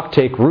stock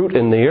take root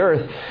in the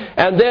earth,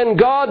 and then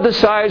God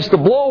decides to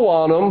blow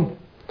on them,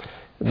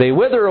 they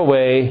wither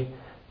away,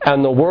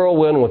 and the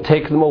whirlwind will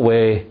take them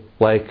away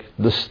like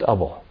the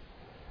stubble.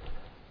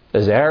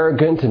 As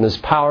arrogant and as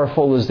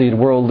powerful as the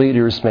world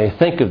leaders may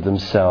think of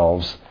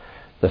themselves,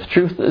 the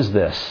truth is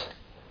this: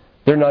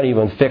 they're not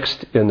even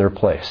fixed in their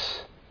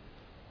place.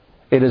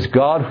 It is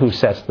God who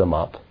sets them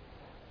up,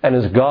 and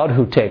it is God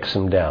who takes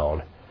them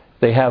down.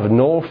 They have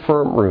no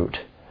firm root,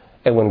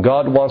 and when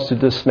God wants to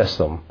dismiss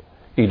them,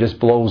 He just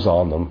blows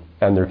on them,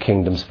 and their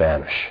kingdoms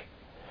vanish.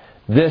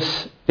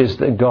 This is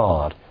the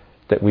God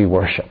that we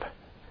worship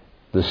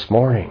this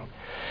morning.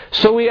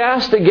 So we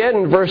asked again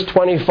in verse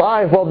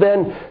 25, well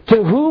then,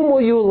 to whom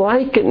will you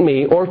liken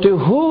me, or to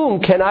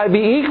whom can I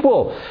be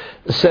equal,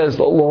 says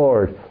the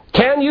Lord.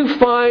 Can you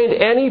find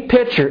any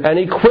picture, an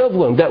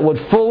equivalent that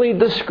would fully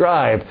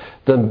describe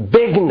the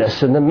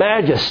bigness and the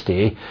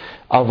majesty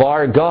of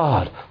our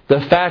God?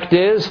 The fact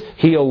is,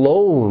 He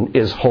alone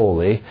is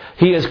holy.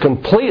 He is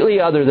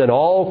completely other than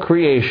all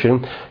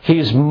creation.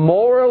 He's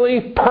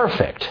morally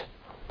perfect.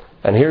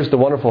 And here's the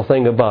wonderful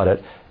thing about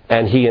it,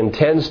 and He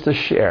intends to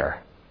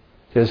share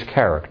His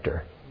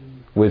character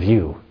with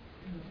you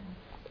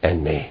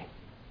and me.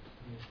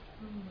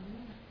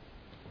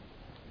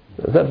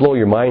 Does that blow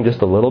your mind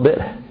just a little bit?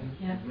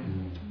 Yeah.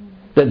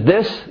 That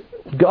this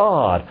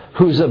God,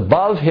 who's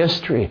above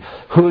history,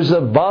 who's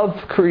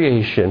above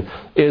creation,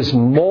 is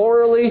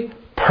morally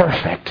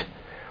perfect.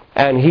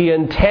 And He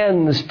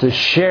intends to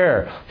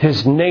share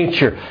His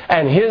nature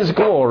and His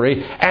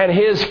glory and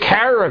His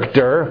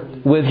character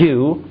with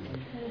you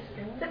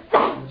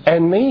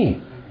and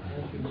me.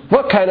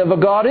 What kind of a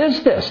God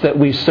is this that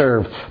we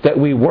serve, that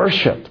we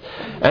worship?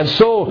 And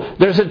so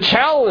there's a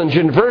challenge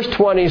in verse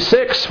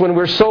 26 when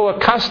we're so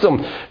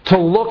accustomed to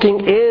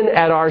looking in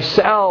at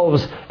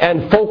ourselves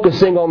and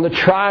focusing on the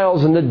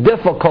trials and the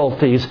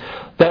difficulties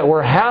that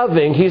we're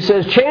having. He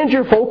says, change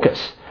your focus.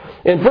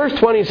 In verse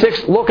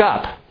 26, look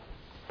up.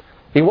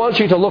 He wants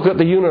you to look at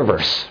the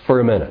universe for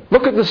a minute.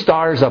 Look at the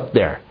stars up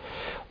there.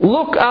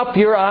 Look up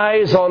your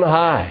eyes on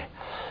high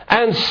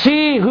and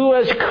see who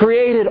has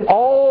created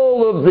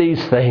all of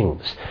these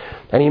things.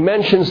 And He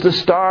mentions the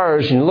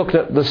stars, and you look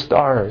at the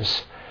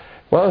stars.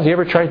 Well, have you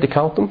ever tried to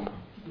count them?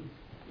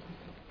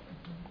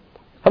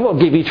 I'm going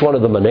to give each one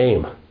of them a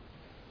name.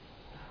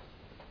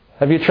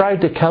 Have you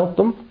tried to count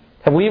them?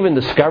 Have we even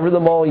discovered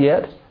them all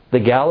yet? The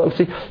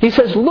galaxy? He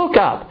says, look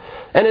up.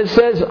 And it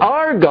says,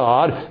 our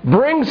God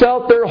brings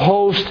out their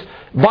host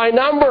by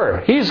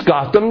number. He's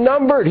got them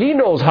numbered. He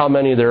knows how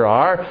many there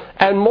are.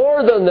 And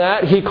more than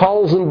that, He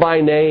calls them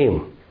by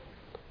name.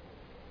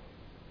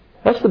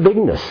 That's the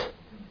bigness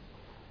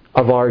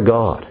of our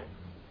God.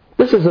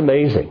 This is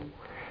amazing.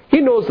 He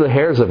knows the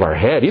hairs of our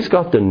head. He's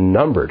got them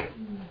numbered.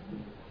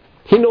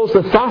 He knows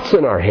the thoughts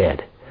in our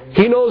head.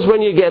 He knows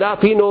when you get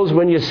up. He knows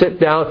when you sit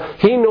down.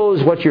 He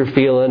knows what you're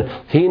feeling.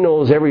 He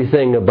knows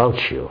everything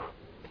about you.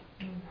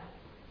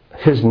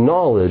 His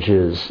knowledge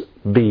is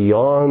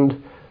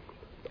beyond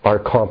our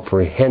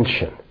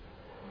comprehension.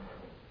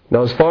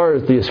 Now, as far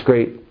as these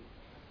great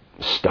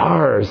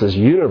stars, this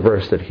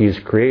universe that He's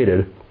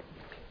created,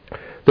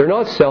 they're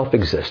not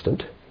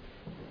self-existent.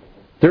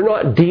 They're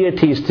not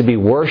deities to be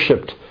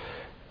worshipped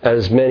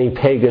as many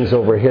pagans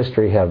over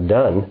history have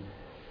done.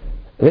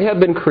 They have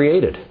been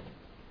created.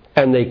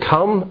 And they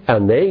come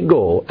and they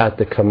go at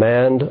the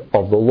command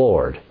of the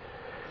Lord.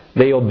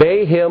 They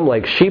obey Him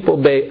like sheep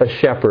obey a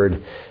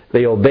shepherd.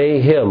 They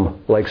obey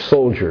Him like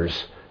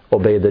soldiers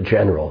obey the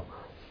general.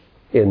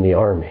 in the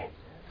army.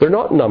 They're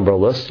not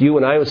numberless. You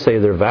and I would say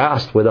they're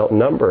vast without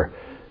number.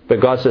 But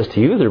God says to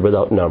you they're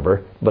without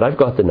number. But I've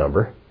got the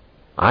number.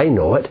 I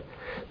know it.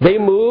 They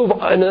move,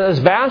 and as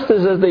vast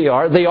as they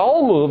are, they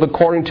all move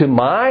according to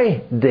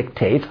my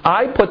dictates.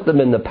 I put them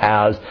in the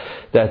paths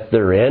that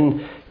they're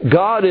in.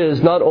 God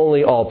is not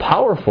only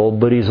all-powerful,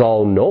 but He's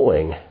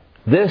all-knowing.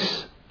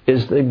 This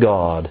is the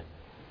God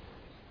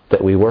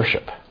that we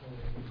worship.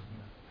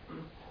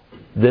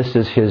 This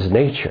is His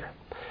nature.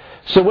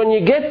 So when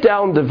you get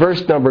down to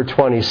verse number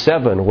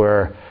 27,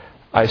 where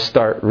I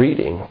start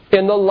reading,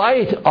 in the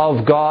light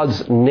of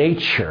God's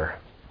nature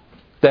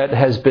that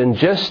has been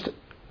just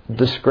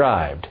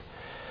described,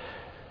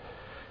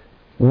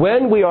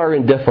 when we are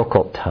in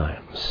difficult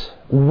times,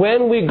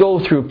 when we go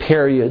through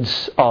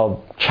periods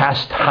of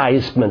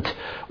chastisement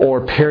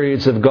or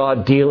periods of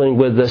God dealing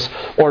with us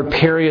or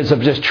periods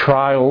of just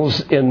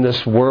trials in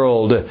this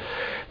world,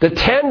 the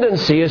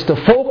tendency is to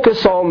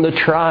focus on the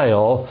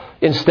trial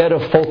instead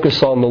of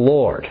focus on the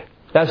Lord.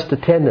 That's the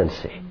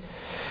tendency.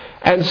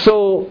 And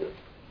so,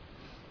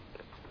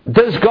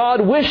 does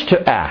God wish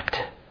to act?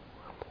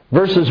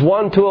 Verses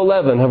 1 to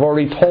 11 have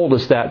already told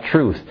us that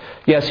truth.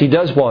 Yes, He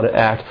does want to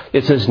act.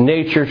 It's His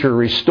nature to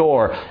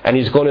restore, and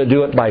He's going to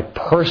do it by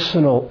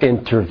personal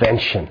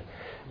intervention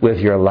with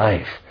your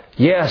life.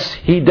 Yes,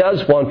 He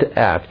does want to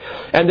act.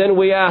 And then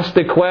we ask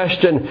the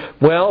question,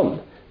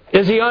 well,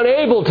 is He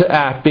unable to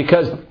act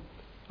because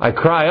I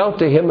cry out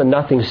to Him and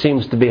nothing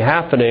seems to be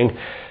happening?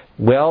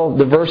 Well,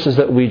 the verses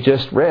that we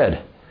just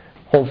read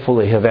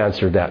hopefully have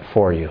answered that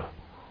for you.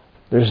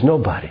 There's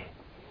nobody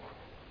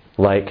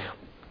like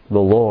the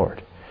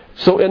Lord.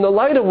 So in the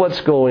light of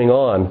what's going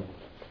on,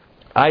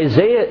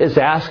 Isaiah is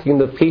asking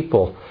the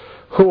people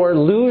who are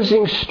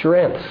losing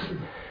strength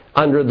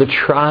under the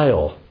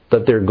trial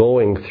that they're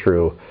going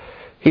through,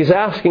 he's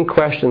asking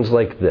questions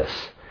like this.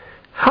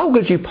 How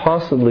could you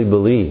possibly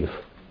believe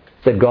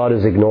that God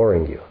is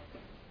ignoring you?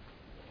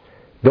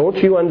 Don't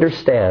you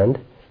understand?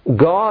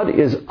 God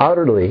is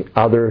utterly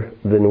other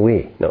than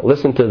we. Now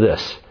listen to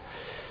this.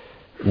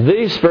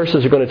 These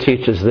verses are going to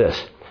teach us this.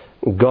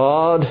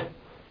 God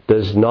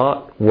does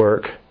not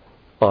work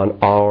on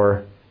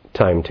our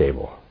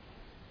timetable.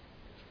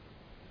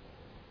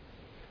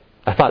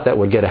 I thought that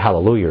would get a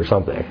hallelujah or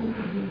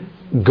something.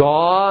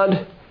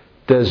 God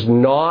does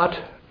not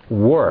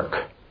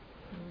work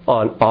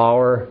on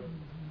our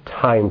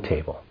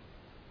timetable.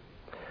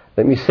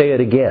 Let me say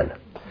it again.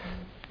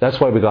 That's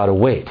why we got to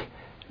wait.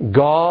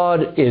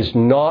 God is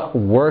not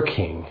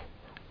working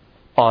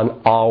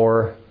on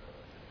our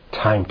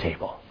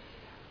timetable.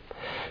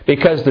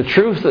 Because the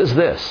truth is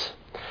this,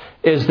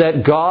 is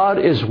that God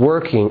is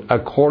working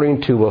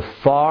according to a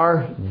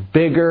far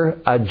bigger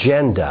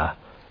agenda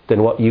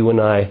than what you and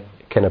I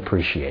can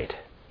appreciate.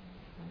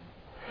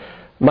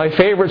 My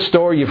favorite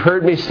story, you've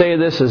heard me say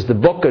this, is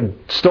the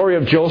story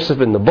of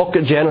Joseph in the book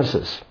of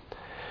Genesis.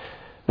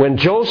 When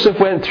Joseph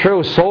went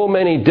through so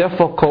many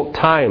difficult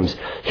times,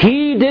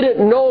 he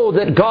didn't know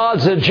that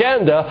God's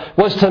agenda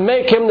was to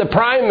make him the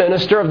prime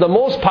minister of the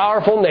most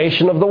powerful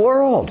nation of the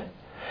world.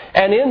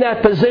 And in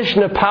that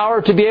position of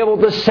power to be able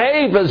to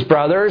save his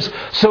brothers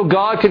so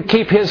God could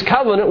keep His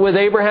covenant with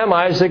Abraham,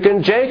 Isaac,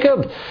 and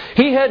Jacob.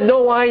 He had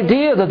no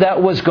idea that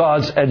that was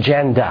God's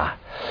agenda.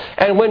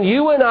 And when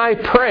you and I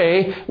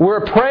pray,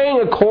 we're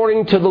praying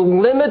according to the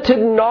limited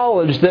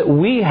knowledge that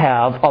we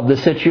have of the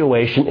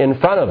situation in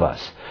front of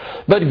us.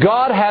 But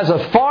God has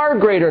a far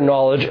greater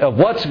knowledge of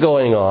what's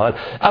going on,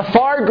 a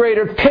far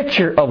greater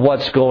picture of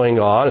what's going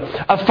on,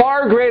 a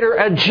far greater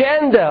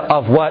agenda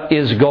of what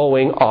is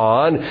going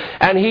on,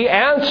 and He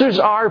answers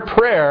our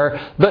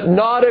prayer, but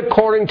not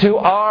according to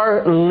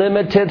our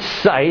limited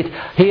sight.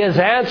 He is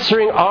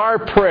answering our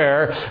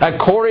prayer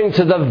according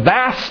to the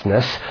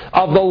vastness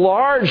of the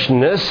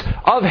largeness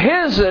of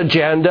His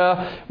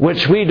agenda,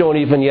 which we don't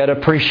even yet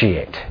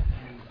appreciate.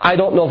 I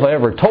don't know if I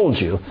ever told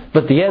you,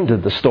 but the end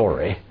of the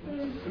story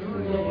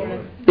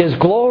is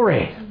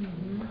glory.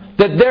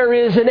 That there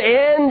is an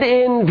end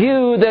in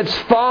view that's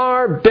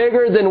far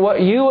bigger than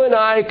what you and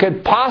I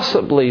could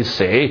possibly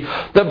see.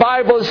 The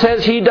Bible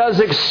says He does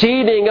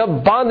exceeding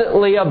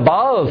abundantly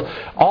above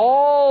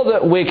all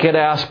that we could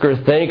ask or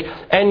think.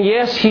 And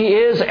yes, He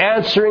is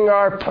answering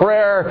our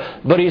prayer,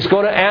 but He's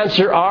going to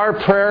answer our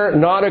prayer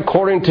not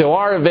according to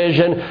our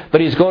vision,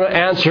 but He's going to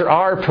answer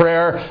our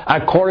prayer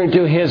according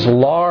to His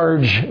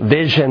large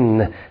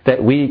vision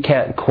that we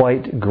can't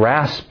quite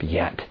grasp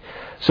yet.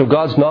 So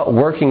God's not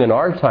working in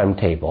our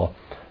timetable.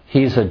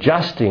 He's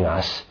adjusting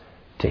us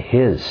to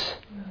His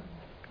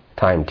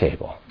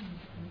timetable.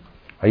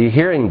 Are you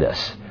hearing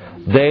this?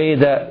 They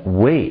that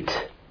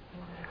wait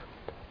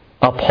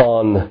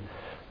upon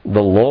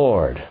the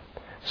Lord.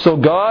 So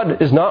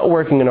God is not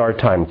working in our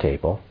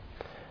timetable.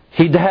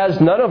 He has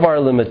none of our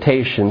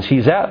limitations.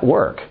 He's at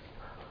work.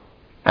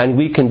 And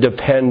we can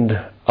depend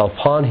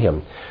upon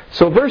Him.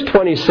 So verse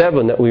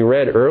 27 that we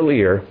read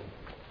earlier,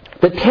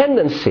 the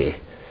tendency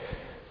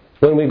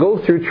when we go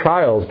through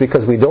trials,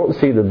 because we don't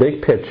see the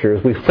big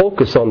pictures, we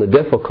focus on the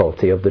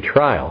difficulty of the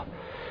trial.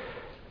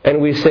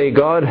 And we say,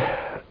 God,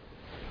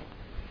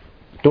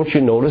 Don't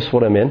you notice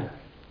what I'm in?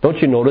 Don't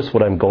you notice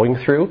what I'm going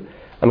through?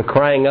 I'm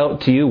crying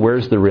out to you,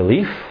 where's the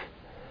relief?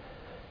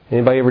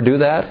 Anybody ever do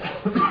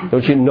that?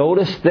 Don't you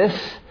notice this?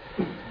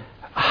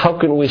 How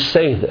can we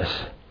say this?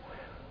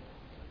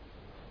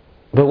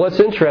 But what's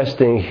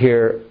interesting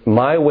here,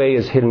 my way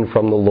is hidden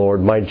from the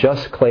Lord. My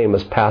just claim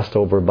is passed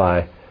over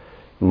by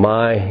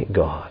my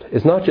God.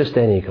 It's not just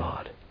any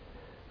God,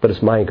 but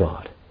it's my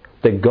God.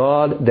 The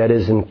God that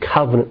is in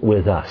covenant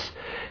with us.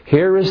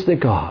 Here is the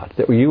God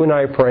that you and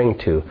I are praying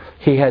to.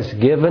 He has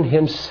given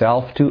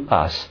Himself to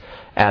us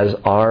as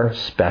our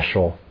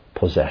special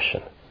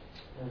possession.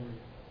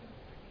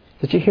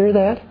 Did you hear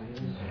that?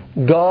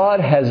 God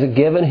has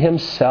given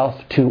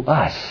Himself to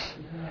us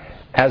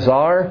as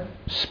our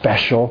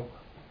special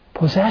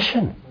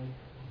possession.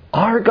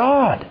 Our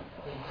God.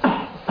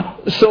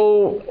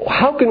 So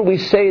how can we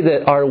say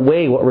that our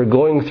way, what we're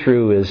going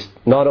through, is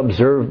not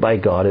observed by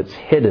God? It's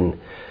hidden.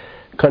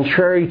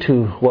 Contrary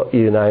to what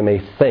you and I may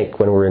think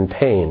when we're in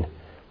pain,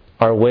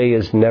 our way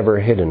is never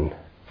hidden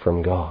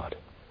from God.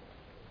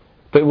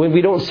 But when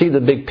we don't see the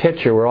big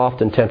picture, we're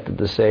often tempted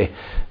to say,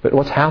 but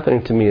what's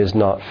happening to me is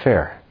not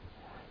fair.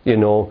 You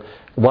know,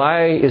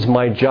 why is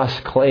my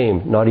just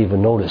claim not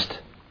even noticed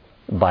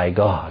by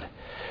God?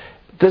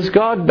 Does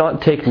God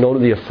not take note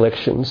of the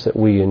afflictions that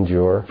we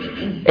endure?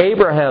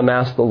 Abraham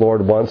asked the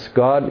Lord once,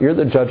 God, you're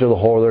the judge of the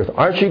whole earth.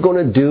 Aren't you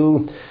going to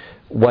do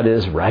what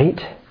is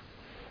right?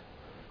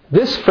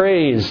 This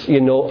phrase,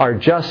 you know, our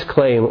just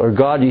claim, or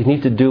God, you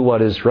need to do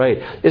what is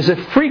right, is a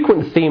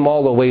frequent theme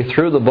all the way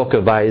through the book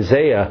of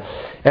Isaiah.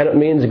 And it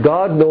means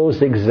God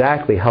knows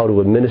exactly how to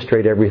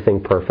administrate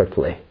everything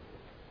perfectly.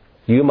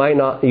 You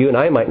and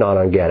I might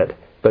not get it,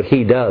 but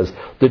He does.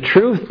 The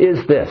truth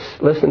is this.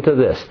 Listen to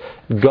this.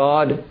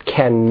 God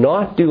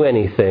cannot do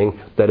anything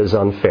that is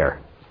unfair.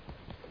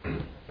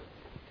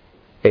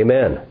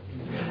 Amen.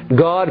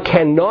 God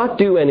cannot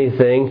do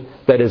anything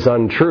that is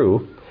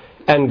untrue.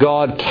 And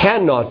God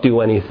cannot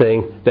do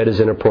anything that is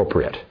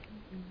inappropriate.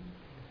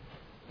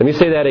 Let me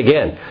say that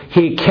again.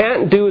 He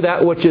can't do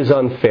that which is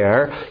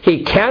unfair.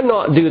 He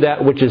cannot do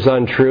that which is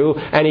untrue.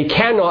 And He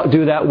cannot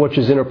do that which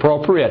is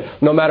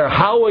inappropriate. No matter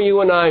how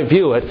you and I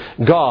view it,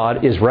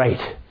 God is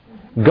right.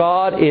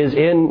 God is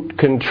in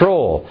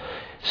control.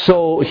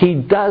 So He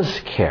does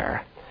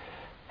care.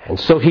 And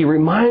so He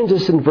reminds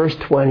us in verse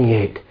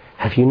 28,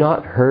 have you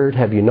not heard,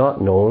 have you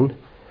not known?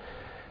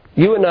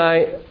 You and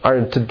I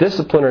are to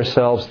discipline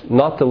ourselves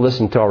not to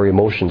listen to our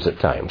emotions at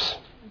times.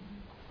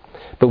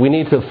 But we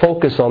need to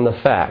focus on the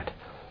fact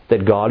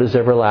that God is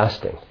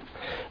everlasting.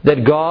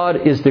 That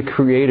God is the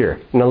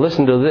Creator. Now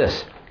listen to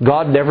this.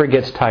 God never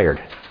gets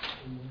tired.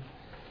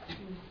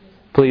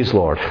 Please,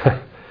 Lord.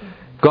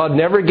 God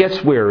never gets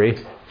weary,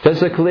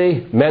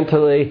 physically,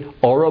 mentally,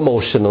 or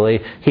emotionally.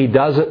 He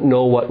doesn't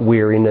know what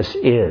weariness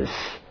is.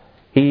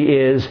 He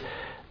is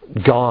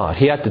God.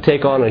 He had to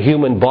take on a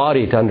human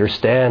body to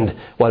understand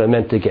what it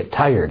meant to get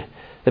tired.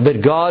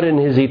 But God in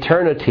His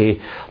eternity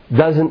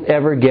doesn't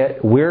ever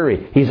get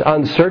weary. He's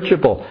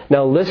unsearchable.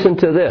 Now listen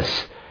to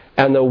this.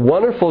 And the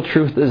wonderful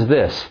truth is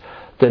this.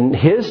 That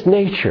His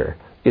nature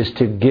is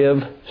to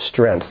give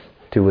strength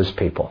to His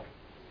people.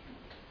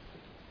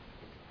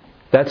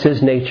 That's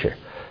His nature.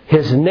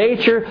 His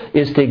nature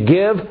is to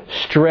give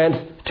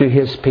strength to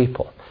His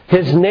people.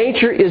 His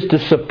nature is to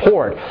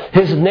support.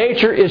 His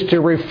nature is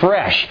to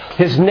refresh.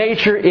 His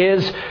nature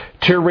is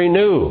to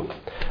renew.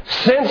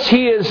 Since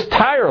He is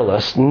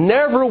tireless,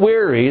 never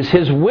wearies,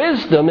 His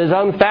wisdom is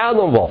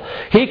unfathomable.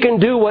 He can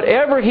do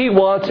whatever He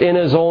wants in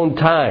His own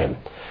time.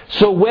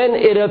 So when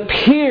it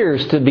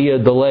appears to be a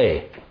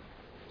delay,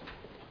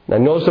 now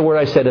notice the word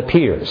I said,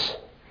 appears.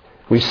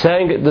 We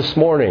sang it this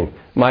morning.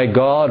 My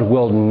God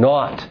will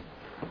not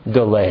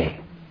delay.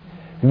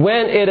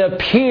 When it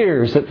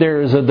appears that there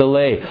is a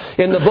delay.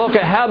 In the book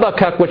of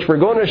Habakkuk, which we're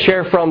going to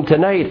share from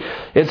tonight,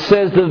 it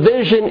says the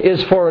vision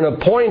is for an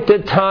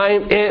appointed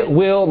time. It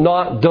will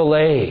not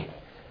delay.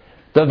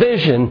 The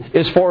vision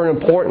is for an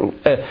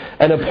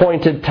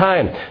appointed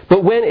time.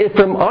 But when it,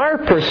 from our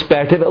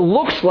perspective, it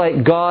looks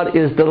like God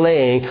is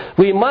delaying,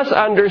 we must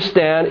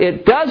understand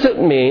it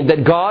doesn't mean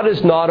that God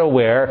is not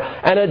aware,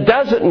 and it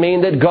doesn't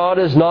mean that God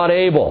is not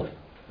able.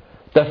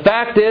 The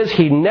fact is,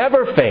 He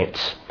never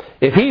faints.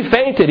 If He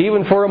fainted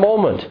even for a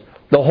moment,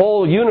 the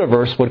whole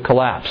universe would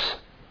collapse,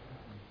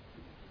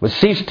 would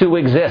cease to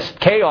exist.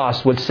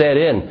 Chaos would set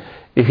in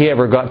if He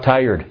ever got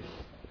tired.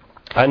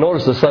 I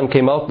noticed the sun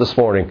came out this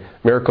morning.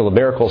 Miracle of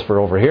miracles for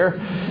over here.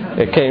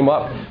 It came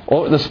up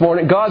this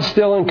morning. God's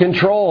still in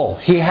control.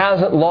 He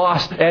hasn't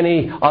lost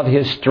any of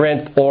His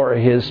strength or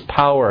His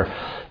power.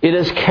 It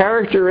is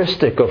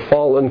characteristic of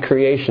fallen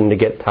creation to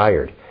get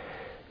tired.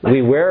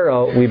 We wear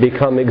out, we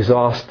become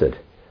exhausted.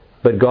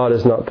 But God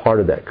is not part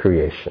of that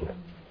creation.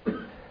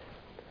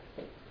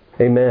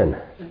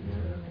 Amen.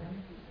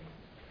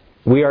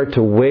 We are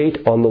to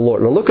wait on the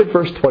Lord. Now look at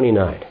verse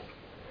 29.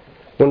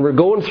 When we're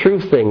going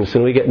through things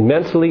and we get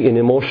mentally and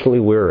emotionally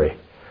weary,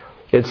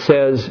 it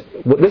says,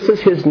 this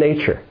is His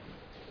nature.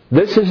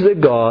 This is the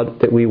God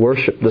that we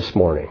worship this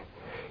morning.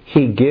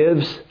 He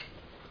gives.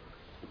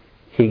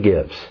 He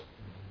gives.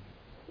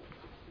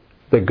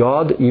 The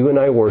God that you and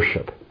I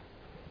worship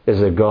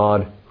is a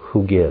God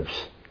who gives.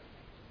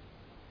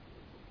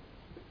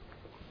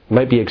 You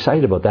might be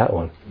excited about that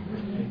one.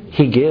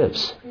 He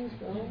gives.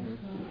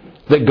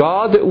 The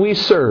God that we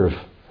serve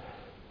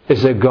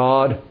is a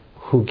God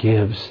who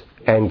gives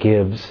and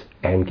gives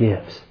and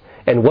gives.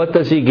 And what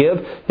does He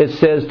give? It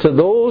says, to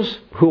those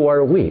who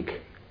are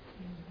weak,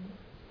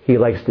 He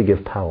likes to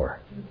give power.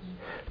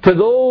 To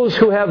those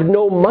who have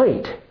no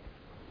might,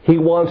 He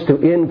wants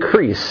to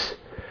increase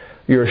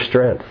your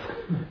strength.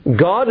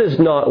 God is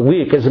not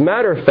weak. As a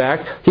matter of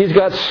fact, He's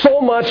got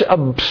so much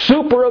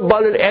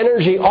superabundant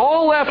energy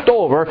all left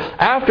over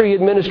after He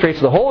administrates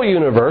the whole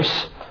universe.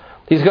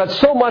 He's got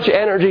so much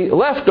energy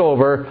left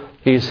over,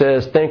 He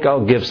says, think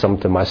I'll give some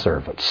to my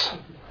servants.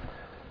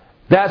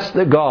 That's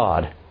the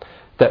God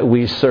that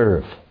we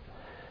serve.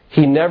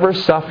 He never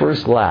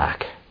suffers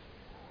lack,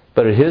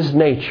 but His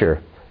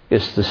nature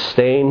is to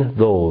sustain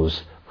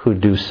those who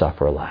do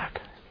suffer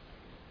lack.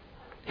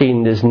 He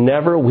is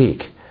never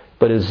weak,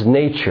 but His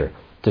nature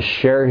to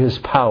share His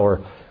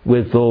power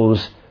with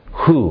those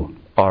who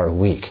are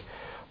weak.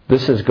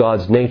 This is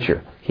God's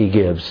nature. He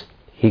gives,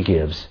 He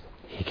gives,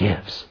 He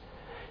gives.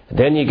 And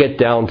then you get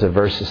down to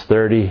verses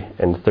 30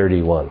 and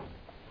 31.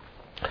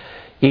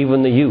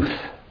 Even the youth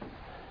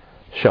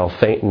shall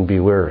faint and be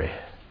weary.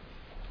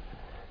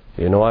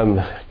 You know, I'm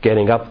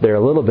getting up there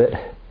a little bit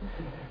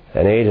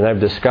in age, and I've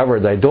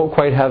discovered that I don't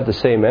quite have the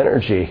same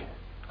energy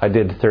I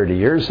did 30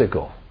 years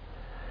ago.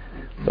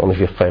 I don't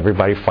know if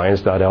everybody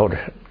finds that out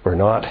or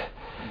not.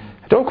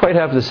 I don't quite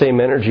have the same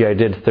energy I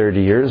did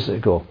 30 years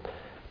ago.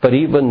 But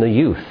even the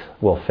youth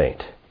will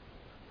faint.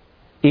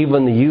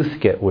 Even the youth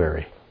get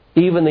weary.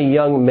 Even the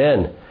young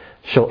men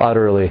shall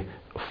utterly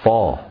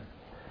fall.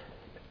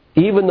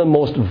 Even the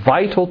most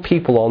vital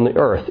people on the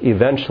earth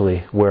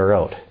eventually wear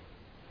out.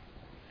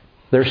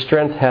 Their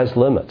strength has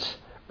limits.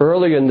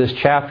 Earlier in this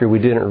chapter, we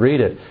didn't read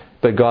it,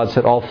 but God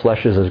said all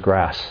flesh is as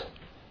grass.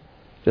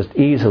 Just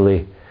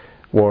easily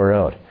wore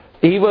out.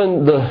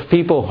 Even the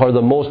people who are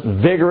the most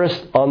vigorous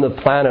on the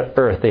planet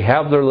Earth, they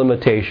have their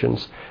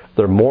limitations.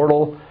 They're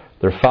mortal.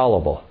 They're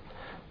fallible.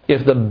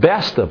 If the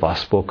best of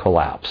us will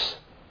collapse,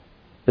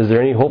 is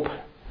there any hope?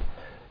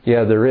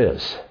 Yeah, there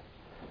is.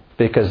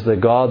 Because the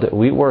God that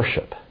we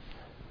worship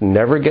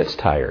never gets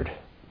tired,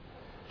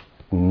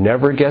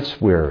 never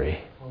gets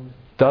weary,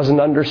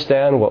 doesn't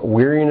understand what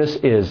weariness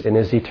is in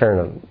His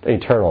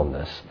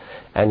eternalness.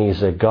 And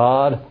He's a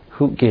God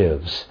who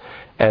gives.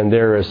 And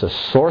there is a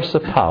source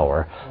of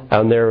power,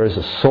 and there is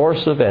a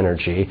source of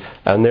energy,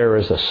 and there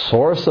is a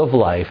source of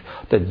life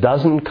that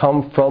doesn't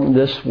come from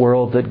this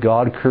world that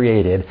God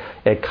created.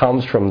 It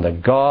comes from the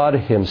God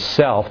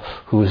Himself,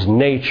 whose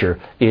nature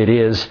it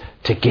is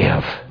to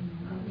give.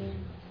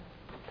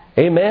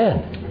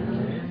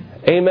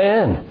 Amen.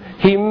 Amen.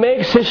 He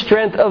makes His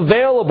strength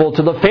available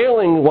to the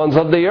failing ones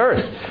of the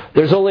earth.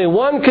 There's only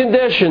one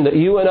condition that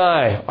you and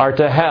I are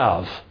to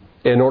have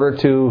in order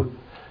to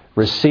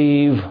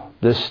receive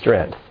this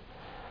strength.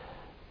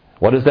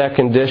 What is that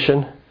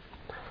condition?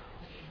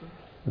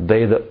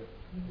 They that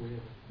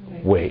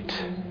wait.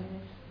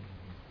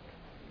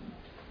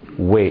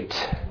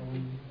 Wait.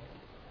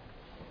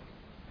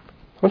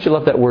 Don't you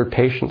love that word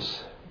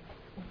patience?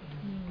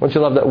 Don't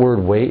you love that word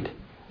wait?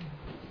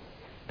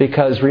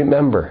 Because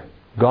remember,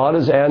 God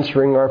is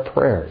answering our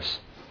prayers,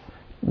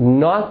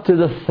 not to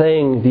the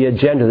thing, the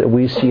agenda that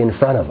we see in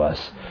front of us.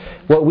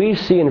 What we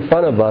see in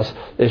front of us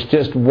is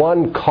just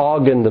one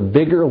cog in the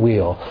bigger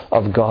wheel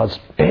of God's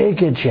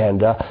big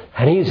agenda,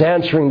 and He's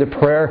answering the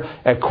prayer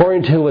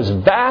according to His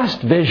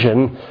vast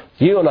vision.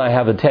 You and I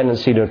have a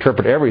tendency to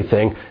interpret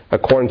everything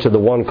according to the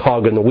one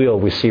cog in the wheel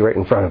we see right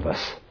in front of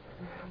us.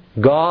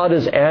 God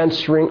is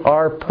answering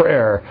our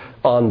prayer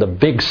on the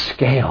big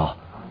scale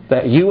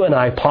that you and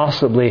I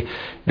possibly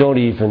don't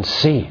even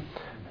see.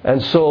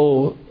 And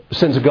so,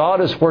 since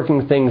God is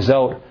working things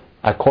out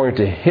according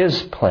to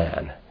His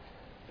plan,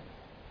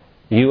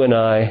 you and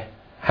I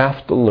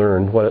have to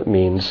learn what it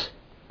means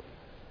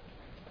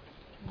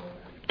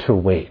to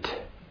wait.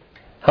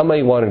 How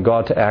many wanted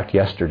God to act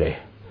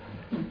yesterday?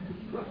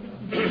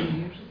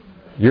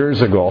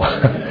 Years ago.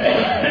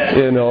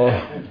 You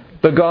know.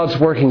 But God's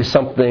working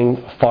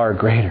something far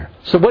greater.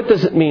 So what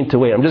does it mean to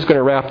wait? I'm just going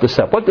to wrap this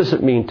up. What does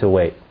it mean to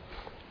wait?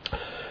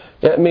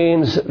 It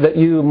means that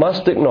you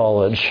must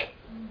acknowledge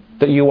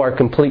that you are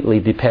completely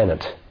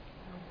dependent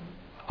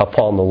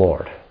upon the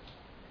Lord.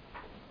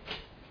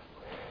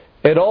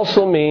 It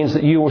also means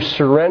that you will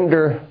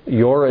surrender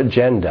your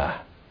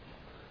agenda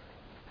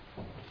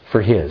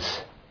for His.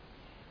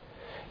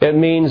 It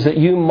means that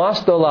you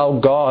must allow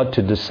God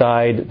to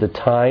decide the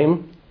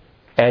time,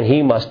 and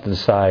He must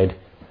decide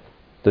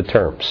the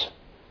terms.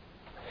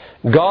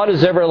 God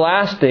is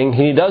everlasting.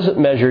 He doesn't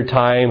measure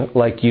time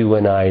like you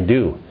and I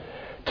do.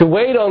 To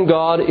wait on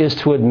God is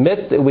to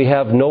admit that we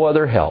have no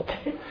other help,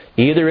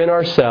 either in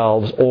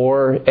ourselves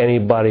or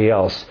anybody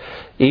else.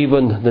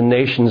 Even the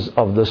nations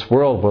of this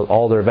world with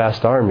all their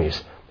vast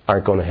armies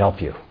aren't going to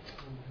help you.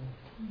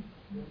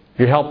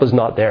 Your help is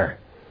not there.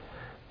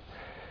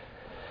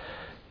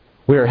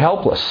 We are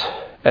helpless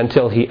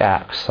until He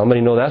acts.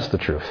 Somebody know that's the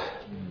truth.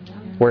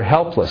 We're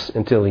helpless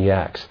until He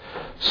acts.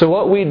 So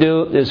what we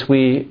do is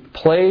we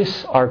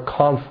place our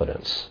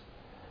confidence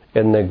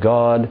in the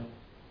God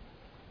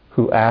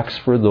who acts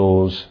for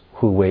those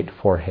who wait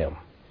for Him.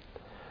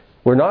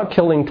 We're not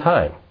killing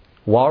time.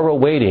 While we're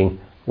waiting,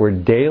 we're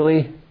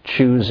daily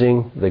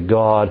choosing the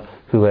God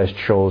who has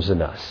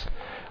chosen us.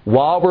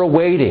 While we're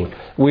waiting,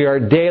 we are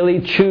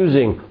daily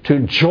choosing to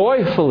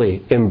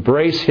joyfully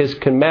embrace His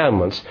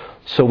commandments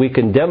so we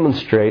can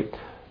demonstrate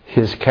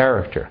His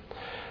character.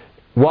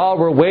 While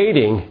we're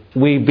waiting,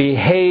 we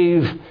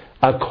behave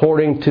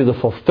according to the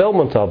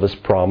fulfillment of His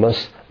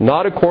promise,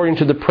 not according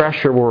to the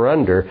pressure we're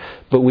under,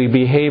 but we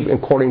behave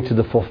according to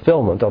the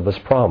fulfillment of His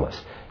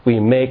promise. We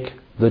make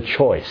the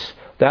choice.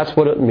 That's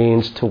what it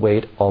means to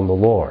wait on the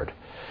Lord.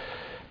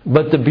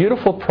 But the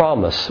beautiful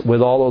promise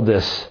with all of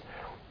this,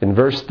 in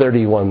verse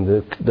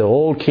 31, the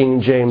old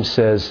King James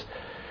says,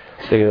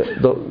 they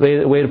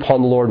that wait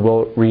upon the Lord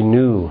will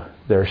renew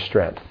their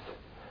strength.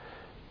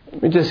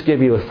 Let me just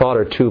give you a thought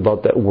or two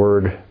about that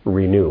word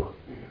renew.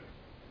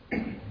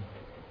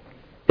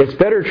 It's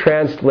better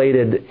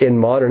translated in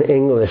modern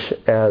English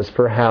as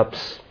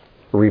perhaps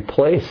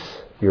replace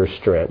your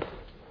strength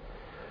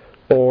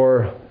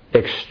or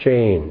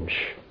exchange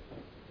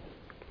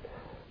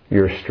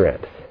your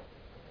strength.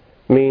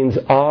 Means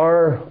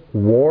our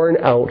worn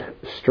out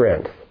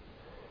strength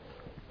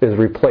is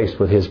replaced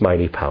with His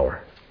mighty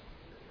power.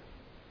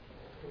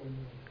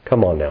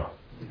 Come on now.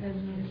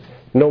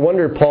 No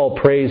wonder Paul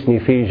prays in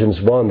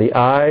Ephesians 1, the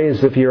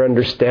eyes of your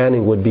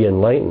understanding would be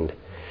enlightened,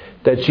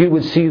 that you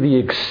would see the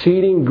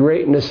exceeding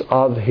greatness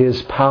of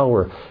His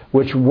power,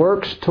 which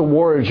works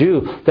towards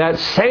you. That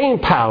same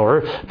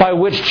power by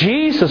which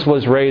Jesus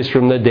was raised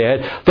from the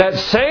dead, that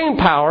same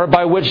power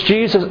by which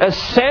Jesus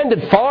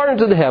ascended far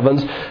into the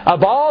heavens,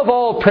 above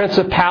all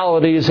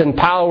principalities and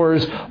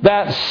powers,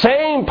 that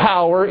same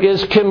power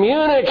is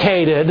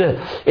communicated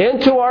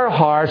into our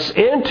hearts,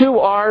 into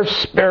our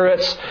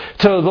spirits,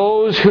 to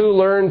those who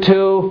learn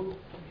to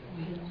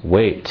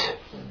wait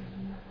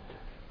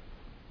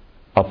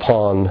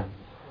upon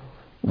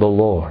the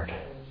Lord.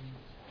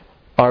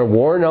 Our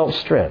worn out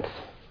strength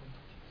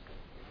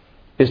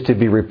is to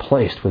be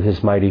replaced with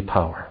His mighty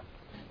power.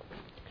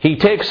 He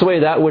takes away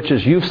that which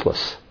is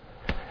useless,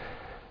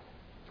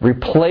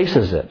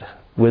 replaces it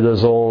with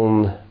His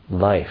own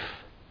life.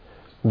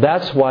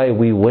 That's why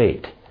we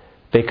wait,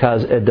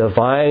 because a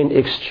divine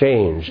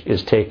exchange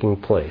is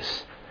taking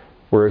place.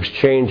 We're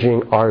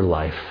exchanging our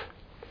life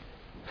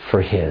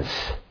for His.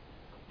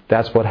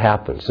 That's what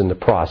happens in the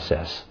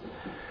process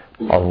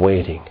of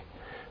waiting.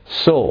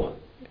 So,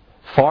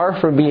 far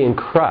from being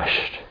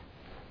crushed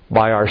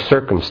by our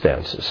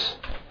circumstances,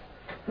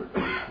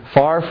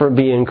 far from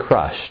being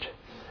crushed,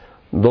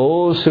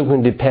 those who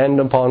can depend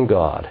upon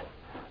God,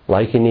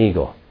 like an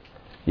eagle,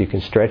 you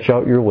can stretch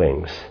out your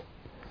wings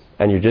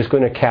and you're just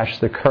going to catch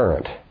the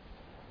current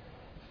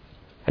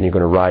and you're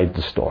going to ride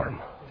the storm.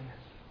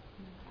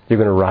 You're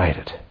going to ride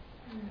it.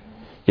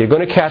 You're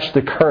going to catch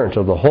the current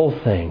of the whole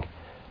thing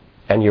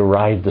and you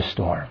ride the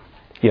storm.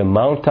 You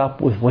mount up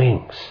with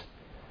wings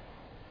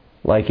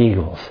like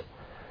eagles.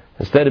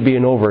 Instead of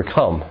being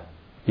overcome,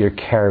 you're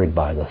carried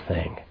by the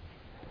thing.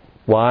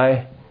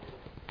 Why?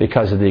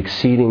 Because of the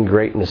exceeding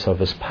greatness of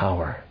His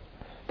power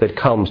that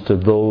comes to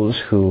those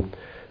who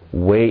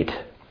wait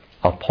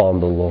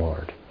upon the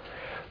Lord.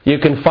 You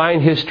can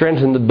find His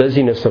strength in the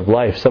busyness of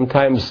life.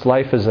 Sometimes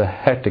life is a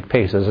hectic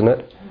pace, isn't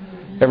it?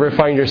 Ever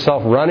find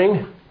yourself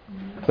running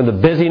from the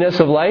busyness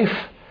of life?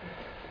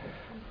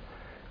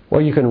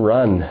 Well, you can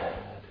run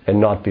and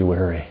not be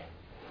weary.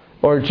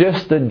 Or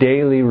just the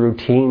daily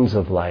routines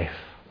of life,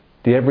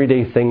 the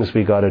everyday things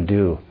we got to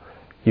do,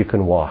 you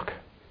can walk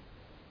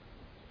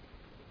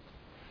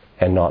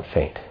and not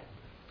faint.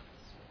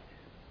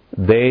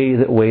 They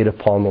that wait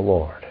upon the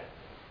Lord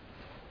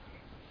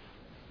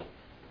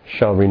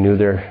shall renew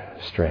their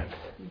strength.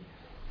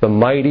 The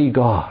mighty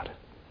God,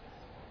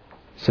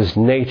 it's His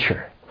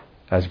nature,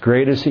 as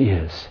great as He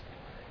is,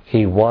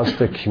 He wants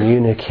to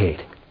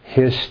communicate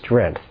His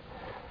strength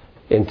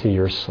into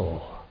your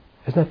soul.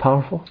 Isn't that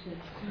powerful?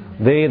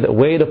 They that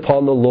wait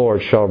upon the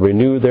Lord shall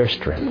renew their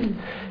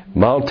strength.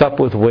 Mount up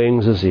with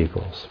wings as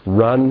eagles.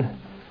 Run,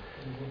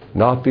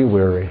 not be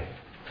weary.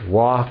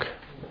 Walk,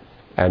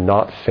 and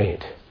not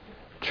faint.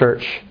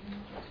 Church,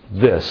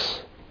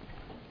 this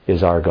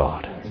is our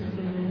God.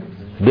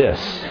 This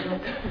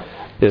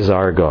is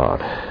our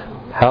God.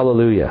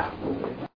 Hallelujah.